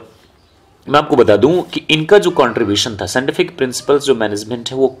 और मैं आपको बता दूं कि इनका जो कंट्रीब्यूशन था, साइंटिफिक प्रिंसिपल्स जो मैनेजमेंट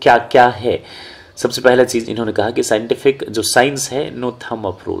है वो क्या क्या है। सबसे पहला चीज़ इन्होंने कहा कि साइंटिफिक जो साइंस है, नो थंब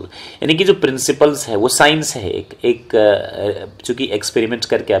ऑफ रूल, यानी कि जो प्रिंसिपल्स है वो साइंस है, एक चूंकि एक्सपेरिमेंट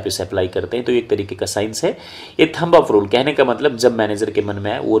करके आप इसे अप्लाई करते हैं तो एक तरीके का साइंस है। ये थंब ऑफ रूल कहने का मतलब जब मैनेजर के मन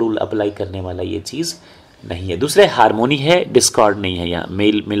में आए वो रूल अप्लाई करने वाला ये चीज़ नहीं है। दूसरे हार्मोनी है, डिस्कॉर्ड नहीं है, यहाँ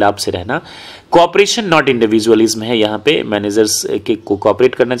मेल मिलाप से रहना। कोऑपरेशन नॉट इंडिविजुअलिज्म है, यहाँ पे मैनेजर्स के को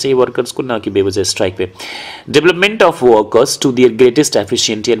कोऑपरेट करना चाहिए वर्कर्स को, ना कि बेवजह स्ट्राइक पे। Development of workers to their greatest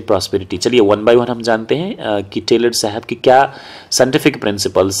efficiency and prosperity. चलिए वन बाय वन हम जानते हैं कि टेलर साहब की क्या साइंटिफिक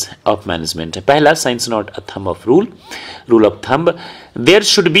प्रिंसिपल्स ऑफ मैनेजमेंट है। पहला, science not a thumb of rule, rule of thumb. There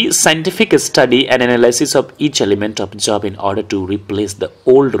should be scientific study and analysis of each element of job in order to replace the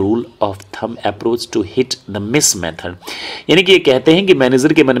old rule of thumb approach to hit the miss method। यानी कि ये कहते हैं कि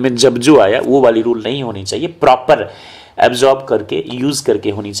manager के मन में जब जो आया वो वाली रूल नहीं होनी चाहिए, प्रॉपर एब्जॉर्ब करके यूज करके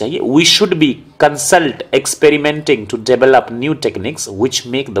होनी चाहिए। We should be consult experimenting to develop new techniques which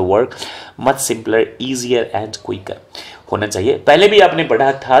make the work much simpler, easier and quicker होना चाहिए। पहले भी आपने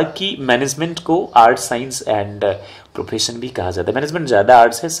पढ़ा था कि मैनेजमेंट को आर्ट, साइंस एंड प्रोफेशन भी कहा जाता है। मैनेजमेंट ज़्यादा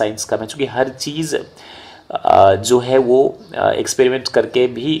आर्ट्स है, साइंस का है, चूँकि हर चीज़ जो है वो एक्सपेरिमेंट करके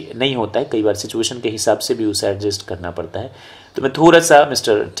भी नहीं होता है, कई बार सिचुएशन के हिसाब से भी उसे एडजस्ट करना पड़ता है। तो मैं थोड़ा सा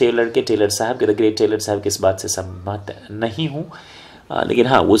मिस्टर टेलर साहब के, द ग्रेट टेलर साहब के इस बात से सहमत नहीं हूँ, लेकिन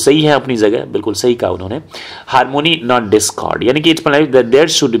हाँ वो सही है अपनी जगह, बिल्कुल सही कहा उन्होंने। हार्मोनी नॉट डिस्कॉर्ड, यानी कि it's like that there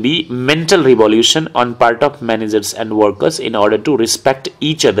should be mental revolution on part of managers and workers in order to respect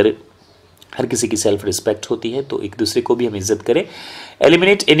each other हर किसी की सेल्फ रिस्पेक्ट होती है, तो एक दूसरे को भी हम इज्जत करें।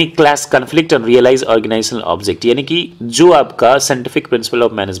 Eliminate any class conflict and realise organisational object, यानी कि जो आपका साइंटिफिक प्रिंसिपल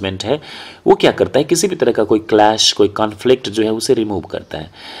ऑफ मैनेजमेंट है वो क्या करता है, किसी भी तरह का कोई क्लैश, कोई कॉन्फ्लिक्ट जो है उसे रिमूव करता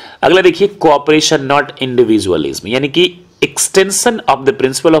है। अगला देखिए, कोऑपरेशन नॉट इंडिविजुअलिज्म, यानी कि extension of the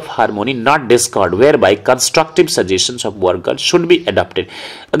principle of harmony not discord whereby constructive suggestions of worker should be adopted।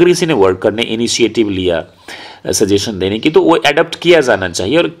 अगर किसी ने वर्कर ने इनिशिएटिव लिया सजेशन देने की तो वो एडॉप्ट किया जाना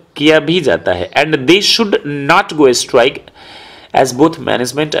चाहिए और किया भी जाता है। And they should not go strike as both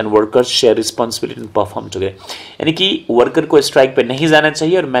management and workers share responsibility and perform together, यानी कि वर्कर को स्ट्राइक पे नहीं जाना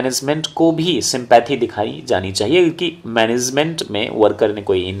चाहिए और मैनेजमेंट को भी सिंपैथी दिखाई जानी चाहिए, क्योंकि मैनेजमेंट में वर्कर ने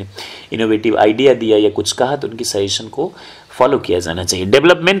कोई इनोवेटिव आइडिया दिया या कुछ कहा तो उनकी सजेशन को फॉलो किया जाना चाहिए।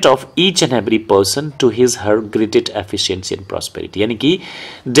 Development of each and every person to his her grated efficiency and prosperity, यानी कि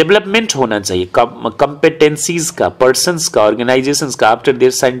डेवलपमेंट होना चाहिए कंपेटेंसीज का, पर्सन्स का, ऑर्गेनाइजेशंस का after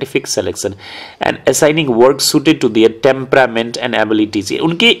their scientific selection and assigning work suited to their temperament and abilities,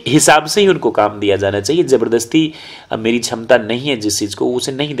 उनके हिसाब से ही उनको काम दिया जाना चाहिए। जबरदस्ती मेरी क्षमता नहीं है जिस चीज को,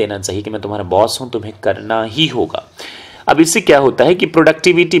 उसे नहीं देना चाहिए कि मैं तुम्हारा बॉस हूं, तुम्हें करना ही होगा। अब इससे क्या होता है कि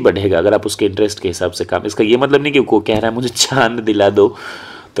प्रोडक्टिविटी बढ़ेगा अगर आप उसके इंटरेस्ट के हिसाब से काम, इसका ये मतलब नहीं कि वो कह रहा है मुझे चांद दिला दो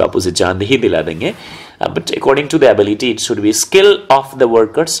तो आप उसे चांद ही दिला देंगे, but according to the ability it should be skill of the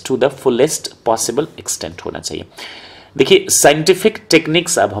workers to the fullest possible extent होना चाहिए। देखिए साइंटिफिक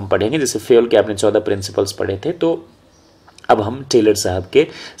टेक्निक्स अब हम पढ़ेंगे, जैसे फेल के आपने 14 प्रिंसिपल्स पढ़े थे, तो अब हम टेलर साहब के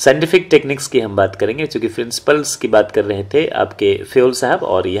साइंटिफिक टेक्निक्स की हम बात करेंगे, क्योंकि प्रिंसिपल्स की बात कर रहे थे आपके फेल साहब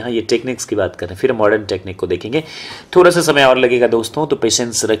और यहाँ ये टेक्निक्स की बात कर रहे हैं। फिर मॉडर्न टेक्निक को देखेंगे, थोड़ा सा समय और लगेगा दोस्तों, तो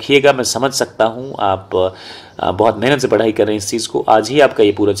पेशेंस रखिएगा। मैं समझ सकता हूँ आप बहुत मेहनत से पढ़ाई कर रहे हैं इस चीज़ को, आज ही आपका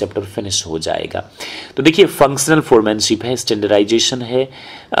ये पूरा चैप्टर फिनिश हो जाएगा। तो देखिए फंक्शनल फोरमैनशिप है, स्टैंडर्डाइजेशन है।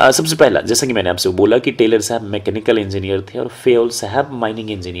 सबसे पहला जैसा कि मैंने आपसे बोला कि टेलर साहब मैकेनिकल इंजीनियर थे और फेल साहब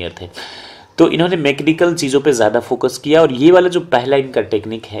माइनिंग इंजीनियर थे, तो इन्होंने मैकेनिकल चीज़ों पे ज़्यादा फोकस किया। और ये वाला जो पहला इनका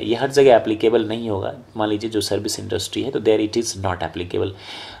टेक्निक है ये हर जगह एप्लीकेबल नहीं होगा, मान लीजिए जो सर्विस इंडस्ट्री है तो there it is not applicable,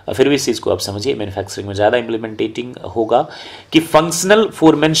 फिर भी इस चीज़ को आप समझिए मैन्युफैक्चरिंग में ज़्यादा इम्प्लीमेंटेटिंग होगा कि फंक्शनल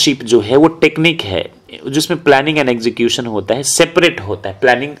फोरमैनशिप जो है वो टेक्निक है जिसमें प्लानिंग एंड एग्जीक्यूशन होता है, सेपरेट होता है,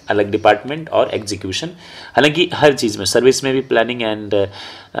 प्लानिंग अलग डिपार्टमेंट और एग्जीक्यूशन, हालांकि हर चीज़ में सर्विस में भी प्लानिंग एंड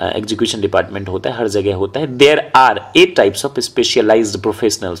एग्जीक्यूशन डिपार्टमेंट होता है, हर जगह होता है। There are 8 types of specialised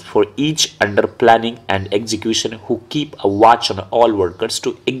professionals for each under planning and execution who keep a watch on all workers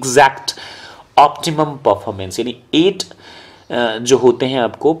to exact optimum performance, यानी 8 जो होते हैं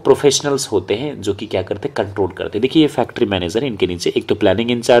आपको प्रोफेशनल्स होते हैं जो कि क्या करते हैं, कंट्रोल करते हैं। देखिए ये फैक्ट्री मैनेजर है, इनके नीचे एक तो प्लानिंग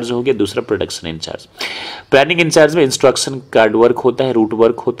इंचार्ज हो गया, दूसरा प्रोडक्शन इंचार्ज। प्लानिंग इंचार्ज में इंस्ट्रक्शन कार्ड वर्क होता है, रूट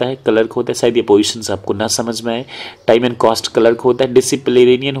वर्क होता है, क्लर्क होता है, शायद ये पोजीशंस आपको ना समझ में आए, टाइम एंड कॉस्ट क्लर्क होता है,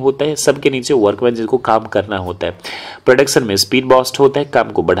 डिसिप्लिनेरियन होता है, सबके नीचे वर्कमैन जिसको काम करना होता है। प्रोडक्शन में स्पीड बॉस होता है,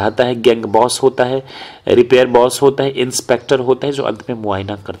 काम को बढ़ाता है, गैंग बॉस होता है, रिपेयर बॉस होता है, इंस्पेक्टर होता है जो अंत में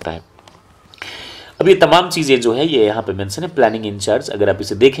मुआयना करता है। अब ये तमाम चीज़ें जो है ये यहाँ पे मेंशन है। प्लानिंग इंचार्ज अगर आप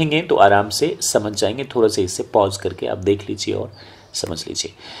इसे देखेंगे तो आराम से समझ जाएंगे, थोड़ा सा इससे पॉज करके आप देख लीजिए और समझ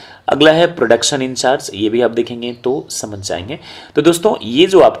लीजिए। अगला है प्रोडक्शन इंचार्ज, ये भी आप देखेंगे तो समझ जाएंगे। तो दोस्तों ये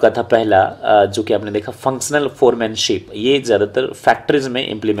जो आपका था पहला जो कि आपने देखा फंक्शनल फोरमैनशिप, ये ज़्यादातर फैक्ट्रीज में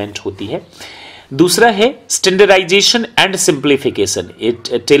इम्प्लीमेंट होती है। दूसरा है स्टैंडर्डाइजेशन एंड सिंप्लीफिकेशन,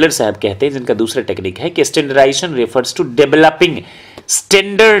 टेलर साहब कहते हैं जिनका दूसरा टेक्निक है कि standardisation refers to developing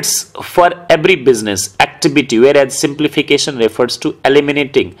standards for every business activity whereas simplification refers to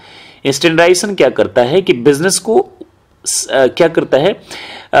eliminating। Standardisation क्या करता है कि बिजनेस को क्या करता है,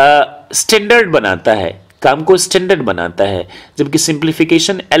 स्टैंडर्ड बनाता है, काम को स्टैंडर्ड बनाता है, जबकि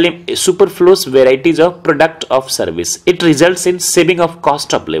simplification superfluous varieties of product of service, it results in saving of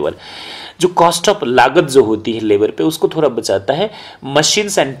cost of labour. जो कॉस्ट ऑफ लागत जो होती है लेबर पे उसको थोड़ा बचाता है।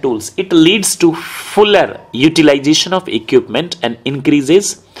 Machines and tools, it leads to Fuller utilisation of equipment and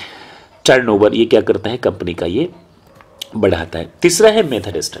increases turnover, ये क्या करता है कंपनी का ये बढ़ाता है। तीसरा है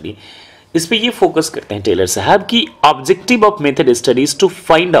मेथड स्टडी, इस पे ये फोकस करते हैं टेलर साहब की objective of method studies to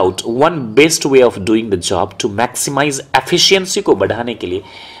find out one best way of doing the job to maximise efficiency को बढ़ाने के लिए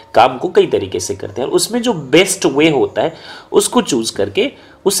काम को कई तरीके से करते हैं और उसमें जो बेस्ट वे होता है उसको चूज करके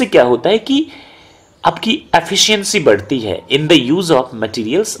उससे क्या होता है कि आपकी एफिशिएंसी बढ़ती है। In the use of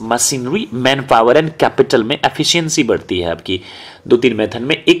materials, machinery, man power and capital में एफिशिएंसी बढ़ती है आपकी। 2-3 मेथड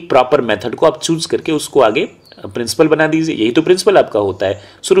में एक प्रॉपर मेथड को आप चूज करके उसको आगे प्रिंसिपल बना दीजिए, यही तो प्रिंसिपल आपका होता है।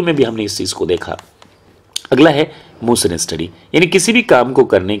 शुरू में भी हमने इस चीज को देखा। अगला है मोशन स्टडी, यानी किसी भी काम को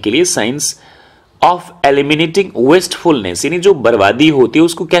करने के लिए साइंस ऑफ एलिमिनेटिंग वेस्टफुलनेस, यानी जो बर्बादी होती है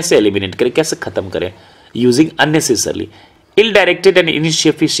उसको कैसे एलिमिनेट करें, कैसे खत्म करें, using unnecessarily ill directed and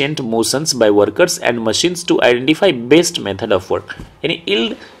inefficient motions bye workers and machines to identify best method of work, यानी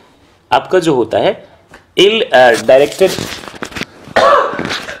इल आपका जो होता है इल डायरेक्टेड,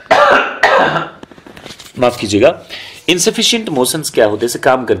 माफ कीजिएगा, इनसफिशिएंट मोशंस क्या होते हैं, जैसे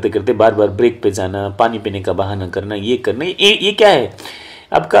काम करते करते बार बार ब्रेक पे जाना, पानी पीने का बहाना करना, ये करना, ये क्या है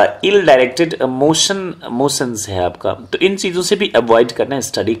आपका इल डायरेक्टेड मोशंस है आपका। तो इन चीज़ों से भी अवॉइड करना है,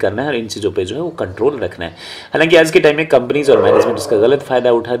 स्टडी करना है और इन चीज़ों पे जो है वो कंट्रोल रखना है। हालांकि आज के टाइम में कंपनीज और मैनेजमेंट इसका गलत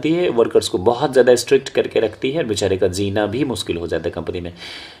फायदा उठाती है, वर्कर्स को बहुत ज़्यादा स्ट्रिक्ट करके रखती है, बेचारे का जीना भी मुश्किल हो जाता है कंपनी में।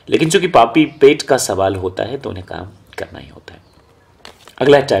 लेकिन चूंकि पापी पेट का सवाल होता है तो उन्हें काम करना ही होता है।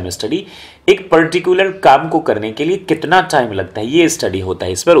 अगला टाइम स्टडी, एक पर्टिकुलर काम को करने के लिए कितना टाइम लगता है ये स्टडी होता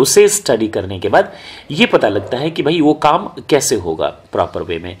है इस पर। उसे स्टडी करने के बाद ये पता लगता है कि भाई वो काम कैसे होगा प्रॉपर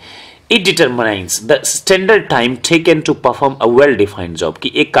वे में। It determines the standard time taken to perform a well defined job,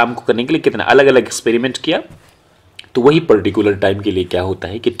 कि एक काम को करने के लिए कितना अलग अलग एक्सपेरिमेंट किया तो वही पर्टिकुलर टाइम के लिए क्या होता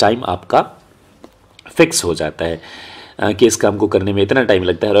है कि टाइम आपका फिक्स हो जाता है कि इस काम को करने में इतना टाइम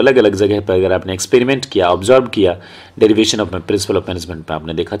लगता है। और अलग अलग जगह पर अगर आपने एक्सपेरिमेंट किया, ऑब्जर्व किया, derivation of principle of management में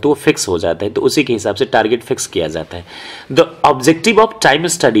आपने देखा तो वो फिक्स हो जाता है। तो उसी के हिसाब से टारगेट फिक्स किया जाता है। The objective of time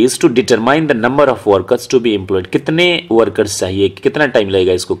study is to determine the number of workers to be employed, कितने वर्कर्स चाहिए, कितना टाइम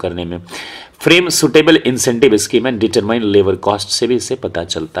लगेगा इसको करने में। Frame suitable incentive scheme and determine labour cost से भी इससे पता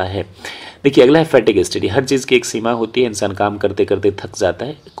चलता है। देखिए अगला है फैटिग स्टडी। हर चीज़ की एक सीमा होती है, इंसान काम करते करते थक जाता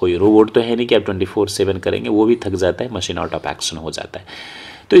है। कोई रोबोट तो है नहीं कि आप 24/7 करेंगे, वो भी थक जाता है, मशीन आउट ऑफ एक्शन हो जाता है।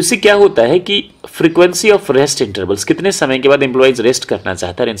 तो इससे क्या होता है कि फ्रीक्वेंसी ऑफ रेस्ट इंटरवल्स, कितने समय के बाद एम्प्लॉइज रेस्ट करना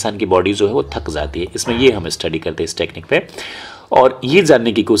चाहता है और इंसान की बॉडी जो है वो थक जाती है। इसमें ये हम स्टडी करते हैं इस टेक्निक पे और ये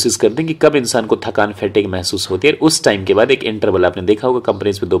जानने की कोशिश करते हैं कि कब इंसान को थकान फैटिग महसूस होती है। उस टाइम के बाद एक इंटरवल आपने देखा होगा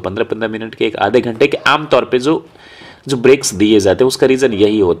कंपनीज में 15-15 मिनट के, एक आधे घंटे के आमतौर पे जो ब्रेक्स दिए जाते हैं उसका रीजन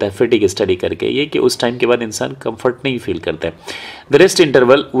यही होता है फैटिग स्टडी करके, ये कि उस टाइम के बाद इंसान कंफर्ट नहीं फील करता है। The rest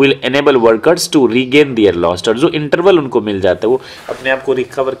interval will enable workers to regain there lost, और जो इंटरवल उनको मिल जाता है वो अपने आप को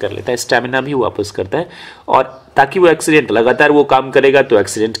रिकवर कर लेता है, स्टेमिना भी वापस करता है, और ताकि वो एक्सीडेंट, लगातार वो काम करेगा तो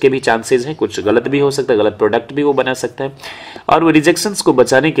एक्सीडेंट के भी चांसेस हैं, कुछ गलत भी हो सकता है, गलत प्रोडक्ट भी वो बना सकता है। और वो रिजेक्शंस को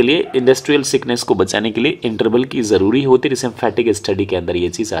बचाने के लिए, इंडस्ट्रियल सिकनेस को बचाने के लिए इंटरवल की जरूरी होती है, जिसे फैटिग स्टडी के अंदर ये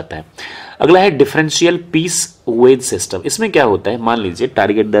चीज आता है। अगला है डिफरेंशियल पीस वेज सिस्टम। इसमें क्या होता है, मान लीजिए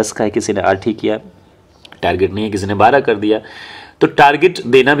टारगेट 10 का है, किसी ने 8 ही किया, टारगेट नहीं है किसी ने 12 कर दिया, तो टारगेट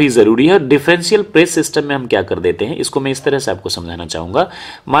देना भी जरूरी है। डिफरेंशियल प्रेस सिस्टम में हम क्या कर देते हैं, इसको मैं इस तरह से आपको समझाना चाहूंगा।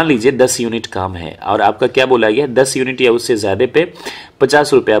 मान लीजिए 10 यूनिट काम है और आपका क्या बोला गया है, 10 यूनिट या उससे ज्यादा पे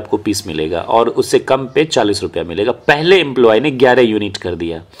 50 रुपये आपको पीस मिलेगा और उससे कम पे 40 रुपया मिलेगा। पहले एम्प्लॉय ने 11 यूनिट कर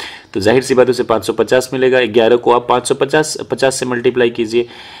दिया तो जाहिर सी बात उसे 550 मिलेगा। 11 को आप 550 से मल्टीप्लाई कीजिए,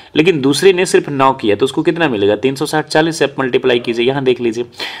 लेकिन दूसरे ने सिर्फ 9 किया तो उसको कितना मिलेगा, 360, 40 से आप मल्टीप्लाई कीजिए, यहां देख लीजिए।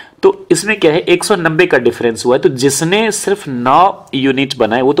 तो इसमें क्या है, 190 का डिफरेंस हुआ है। तो जिसने सिर्फ 9 यूनिट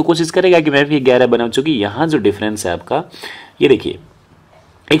बनाए वो तो कोशिश करेगा कि मैं भी 11 बनाऊं, चूंकि यहां जो डिफरेंस है आपका, ये देखिए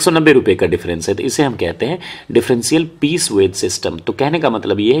 190 रुपए का डिफरेंस है, तो इसे हम कहते हैं डिफरेंशियल पीस वेज सिस्टम। तो कहने का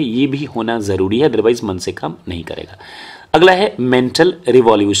मतलब ये है, ये भी होना जरूरी है, अदरवाइज मन से काम नहीं करेगा। अगला है मेंटल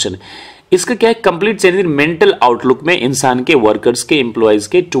रिवॉल्यूशन। इसका क्या है, complete change in mental outlook में इंसान के, वर्कर्स के, एम्प्लॉयज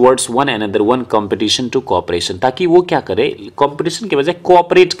के towards one another, one competition to cooperation, ताकि वो क्या करे, कंपटीशन के बजाय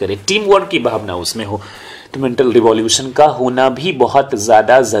कोऑपरेट करे, टीम वर्क की भावना उसमें हो। तो मेंटल रिवॉल्यूशन का होना भी बहुत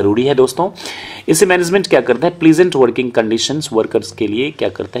ज्यादा जरूरी है दोस्तों। इसे मैनेजमेंट क्या करता है, प्लीजेंट वर्किंग कंडीशंस वर्कर्स के लिए क्या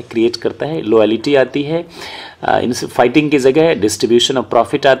करता है, क्रिएट करता है। लॉयल्टी आती है, इनसे फाइटिंग की जगह डिस्ट्रीब्यूशन ऑफ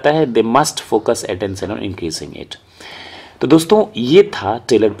प्रॉफिट आता है। They must focus attention on increasing it. तो दोस्तों ये था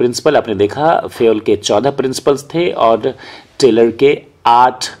टेलर प्रिंसिपल। आपने देखा फेयल के 14 प्रिंसिपल्स थे और टेलर के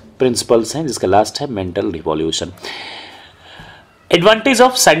 8 प्रिंसिपल्स हैं, जिसका लास्ट है mental revolution. Advantage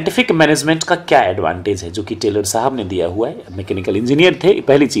of scientific management का क्या एडवांटेज है जो कि टेलर साहब ने दिया हुआ है, मैकेनिकल इंजीनियर थे।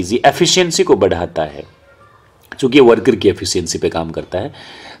 पहली चीज ये एफिशिएंसी को बढ़ाता है, चूंकि वर्कर की एफिशिएंसी पे काम करता है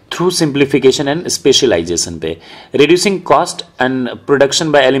थ्रू सिंप्लीफिकेशन एंड स्पेशलाइजेशन पे। Reducing cost and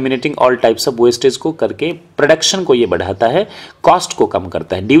production by eliminating all types of wastage को करके प्रोडक्शन को ये बढ़ाता है, कॉस्ट को कम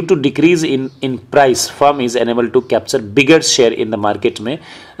करता है। Due to decrease in price firm is enable to capture bigger share in the market में।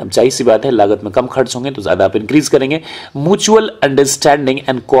 अब जाहिर सी बात है, लागत में कम खर्च होंगे तो ज्यादा आप इंक्रीज करेंगे। Mutual understanding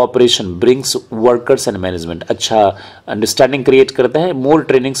and cooperation brings workers and management, अच्छा अंडरस्टैंडिंग क्रिएट करता है। मोर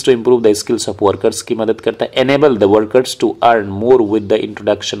trainings to improve the skills of workers की मदद करता है। Enable the workers to earn more with the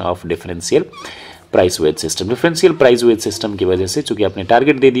introduction of differential price veg system. Differential price veg system की वजह से चूंकि आपने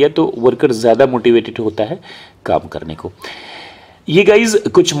टारगेट दे दिया तो वर्कर ज्यादा मोटिवेटेड होता है काम करने को। ये गाइज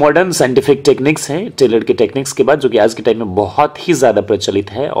कुछ मॉडर्न साइंटिफिक टेक्निक्स हैं टेलर के टेक्निक्स के बाद, जो कि आज के टाइम में बहुत ही ज्यादा प्रचलित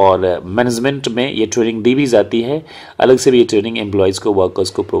है और मैनेजमेंट में ये ट्रेनिंग दी भी जाती है। अलग से भी ये ट्रेनिंग एम्प्लॉयज को, वर्कर्स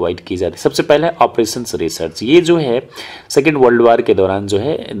को प्रोवाइड की जाती है। सबसे पहले ऑपरेशंस रिसर्च, ये जो है सेकेंड वर्ल्ड वॉर के दौरान जो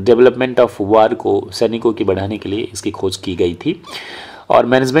है डेवलपमेंट ऑफ वार को, सैनिकों की बढ़ाने के लिए इसकी खोज की गई थी। और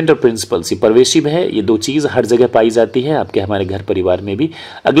मैनेजमेंट और प्रिंसिपल्स, ये परवेशिव है, ये दो चीज़ हर जगह पाई जाती है, आपके हमारे घर परिवार में भी।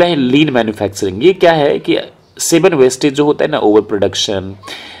 अगला है लीन मैन्युफैक्चरिंग। ये क्या है कि 7 वेस्टेज जो होता है ना, ओवर प्रोडक्शन,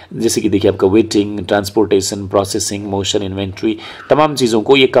 जैसे कि देखिए आपका waiting, transportation, processing, motion, inventory, तमाम चीज़ों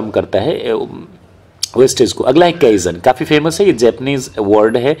को ये कम करता है, वेस्टेज को। अगला है काइजन, काफ़ी फेमस है, ये जैपनीज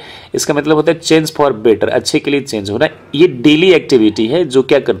वर्ड है, इसका मतलब होता है चेंज फॉर बेटर, अच्छे के लिए चेंज होना। ये डेली एक्टिविटी है जो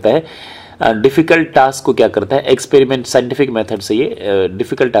क्या करता है, डिफिकल्ट टास्क को क्या करता है, एक्सपेरिमेंट साइंटिफिक मेथड से ये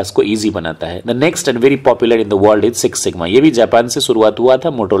डिफिकल्ट टास्क को इजी बनाता है। The next and very popular in the world is 6 sigma. ये भी जापान से शुरुआत हुआ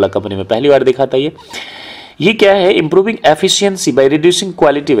था, मोटोरोला कंपनी में पहली बार देखा था ये क्या है, improving efficiency by reducing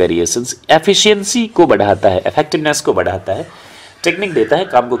quality variations. Efficiency को बढ़ाता है, इफेक्टिवनेस को बढ़ाता है, टेक्निक देता है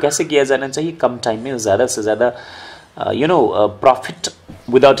काम को कैसे किया जाना चाहिए, कम टाइम में ज़्यादा से ज़्यादा profit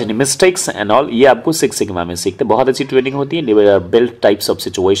without any mistakes and all. ये आपको 6 सिग्मा में सीखते हैं, बहुत अच्छी ट्रेनिंग होती है। There are built types of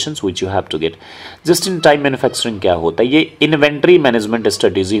situations which you have to get. Just in time manufacturing क्या होता है, ये इन्वेंट्री मैनेजमेंट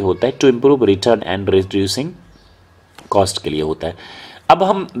स्ट्रेटेजी होता है to improve return and reducing cost के लिए होता है। अब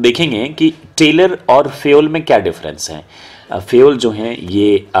हम देखेंगे कि टेलर और फ्यूल में क्या डिफरेंस है। फ्यूल जो हैं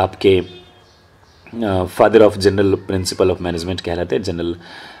ये आपके father of general principle of management कहलाते हैं, जनरल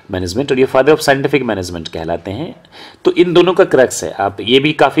मैनेजमेंट, और ये फादर ऑफ साइंटिफिक मैनेजमेंट कहलाते हैं। तो इन दोनों का क्रक्स है, आप ये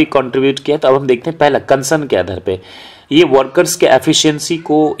भी काफ़ी कंट्रीब्यूट किया। तो अब हम देखते हैं पहला कंसर्न के आधार पे, ये वर्कर्स के एफिशिएंसी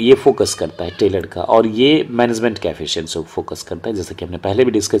को ये फोकस करता है टेलर का, और ये मैनेजमेंट के एफिशिएंसी को फोकस करता है, जैसे कि हमने पहले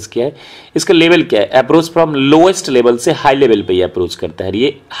भी डिस्कस किया है। इसका लेवल क्या है, अप्रोच फ्रॉम लोएस्ट लेवल से हाई लेवल पे ये अप्रोच करता है,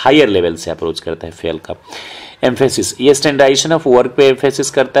 ये हायर लेवल से अप्रोच करता है फेल का। एम्फेसिस, ये स्टैंडर्डाइजेशन ऑफ वर्क पे एम्फेसिस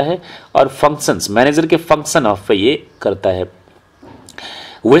करता है, और फंक्शंस, मैनेजर के फंक्शन ऑफ पे ये करता है।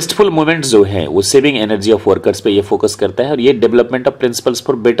 वेस्टफुल मूवमेंट्स जो है वो सेविंग एनर्जी ऑफ वर्कर्स पे ये फोकस करता है, और ये development of principles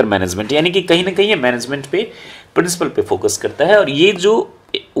for better management, यानी कि कहीं ना कहीं ये मैनेजमेंट पे प्रिंसिपल पे फोकस करता है। और ये जो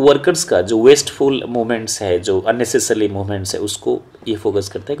वर्कर्स का जो वेस्टफुल मूवमेंट्स है, जो अननेसेसरी मूवमेंट्स है, उसको ये फोकस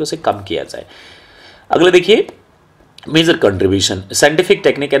करता है कि उसे कम किया जाए। अगला देखिए major contribution, scientific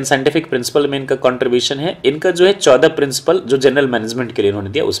technique and scientific principle में इनका कंट्रीब्यूशन है। इनका जो है 14 प्रिंसिपल जो जनरल मैनेजमेंट के लिए इन्होंने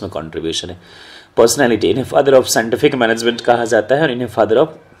दिया, उसमें कंट्रीब्यूशन है। पर्सनैलिटी, इन्हें फादर ऑफ साइंटिफिक मैनेजमेंट कहा जाता है, और इन्हें फादर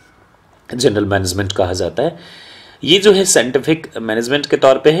ऑफ जनरल मैनेजमेंट कहा जाता है। ये जो है साइंटिफिक मैनेजमेंट के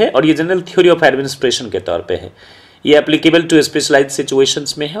तौर पे है, और ये जनरल थ्योरी ऑफ एडमिनिस्ट्रेशन के तौर पे है। ये एप्लीकेबल टू स्पेशलाइज्ड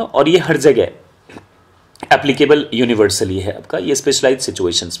सिचुएशंस में है, और ये हर जगह एप्लीकेबल यूनिवर्सली है आपका, ये स्पेशलाइज्ड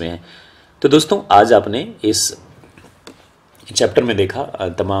सिचुएशंस में है। तो दोस्तों आज आपने इस चैप्टर में देखा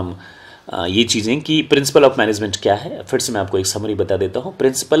तमाम ये चीज़ें कि प्रिंसिपल ऑफ मैनेजमेंट क्या है। फिर से मैं आपको एक समरी बता देता हूँ।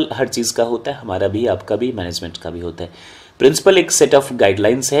 प्रिंसिपल हर चीज़ का होता है, हमारा भी, आपका भी, मैनेजमेंट का भी होता है। प्रिंसिपल एक सेट ऑफ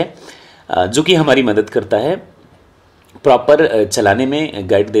गाइडलाइंस है जो कि हमारी मदद करता है प्रॉपर चलाने में,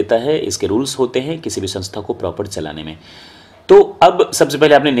 गाइड देता है। इसके रूल्स होते हैं किसी भी संस्था को प्रॉपर चलाने में। तो अब सबसे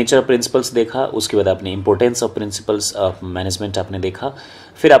पहले आपने नेचर ऑफ प्रिंसिपल्स देखा, उसके बाद आपने importance of principles of management आपने देखा,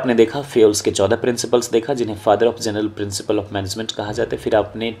 फिर आपने देखा फेल्स के 14 प्रिंसिपल्स देखा जिन्हें father of general principle of management कहा जाता है। फिर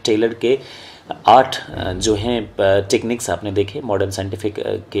आपने टेलर के 8 जो हैं टेक्निक्स आपने देखे, मॉडर्न साइंटिफिक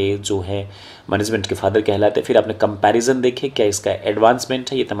के जो है मैनेजमेंट के फादर कहलाते हैं। फिर आपने कंपैरिजन देखे, क्या इसका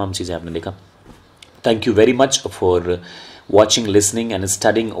एडवांसमेंट है, ये तमाम चीज़ें आपने देखा। Thank you very much for watching, listening and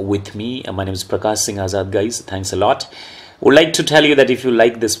studying with me. My name is Prakash Singh Azad, guys. Thanks a lot. Would like to tell you that if you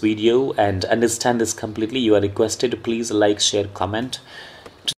like this video and understand this completely, you are requested to please like, share, comment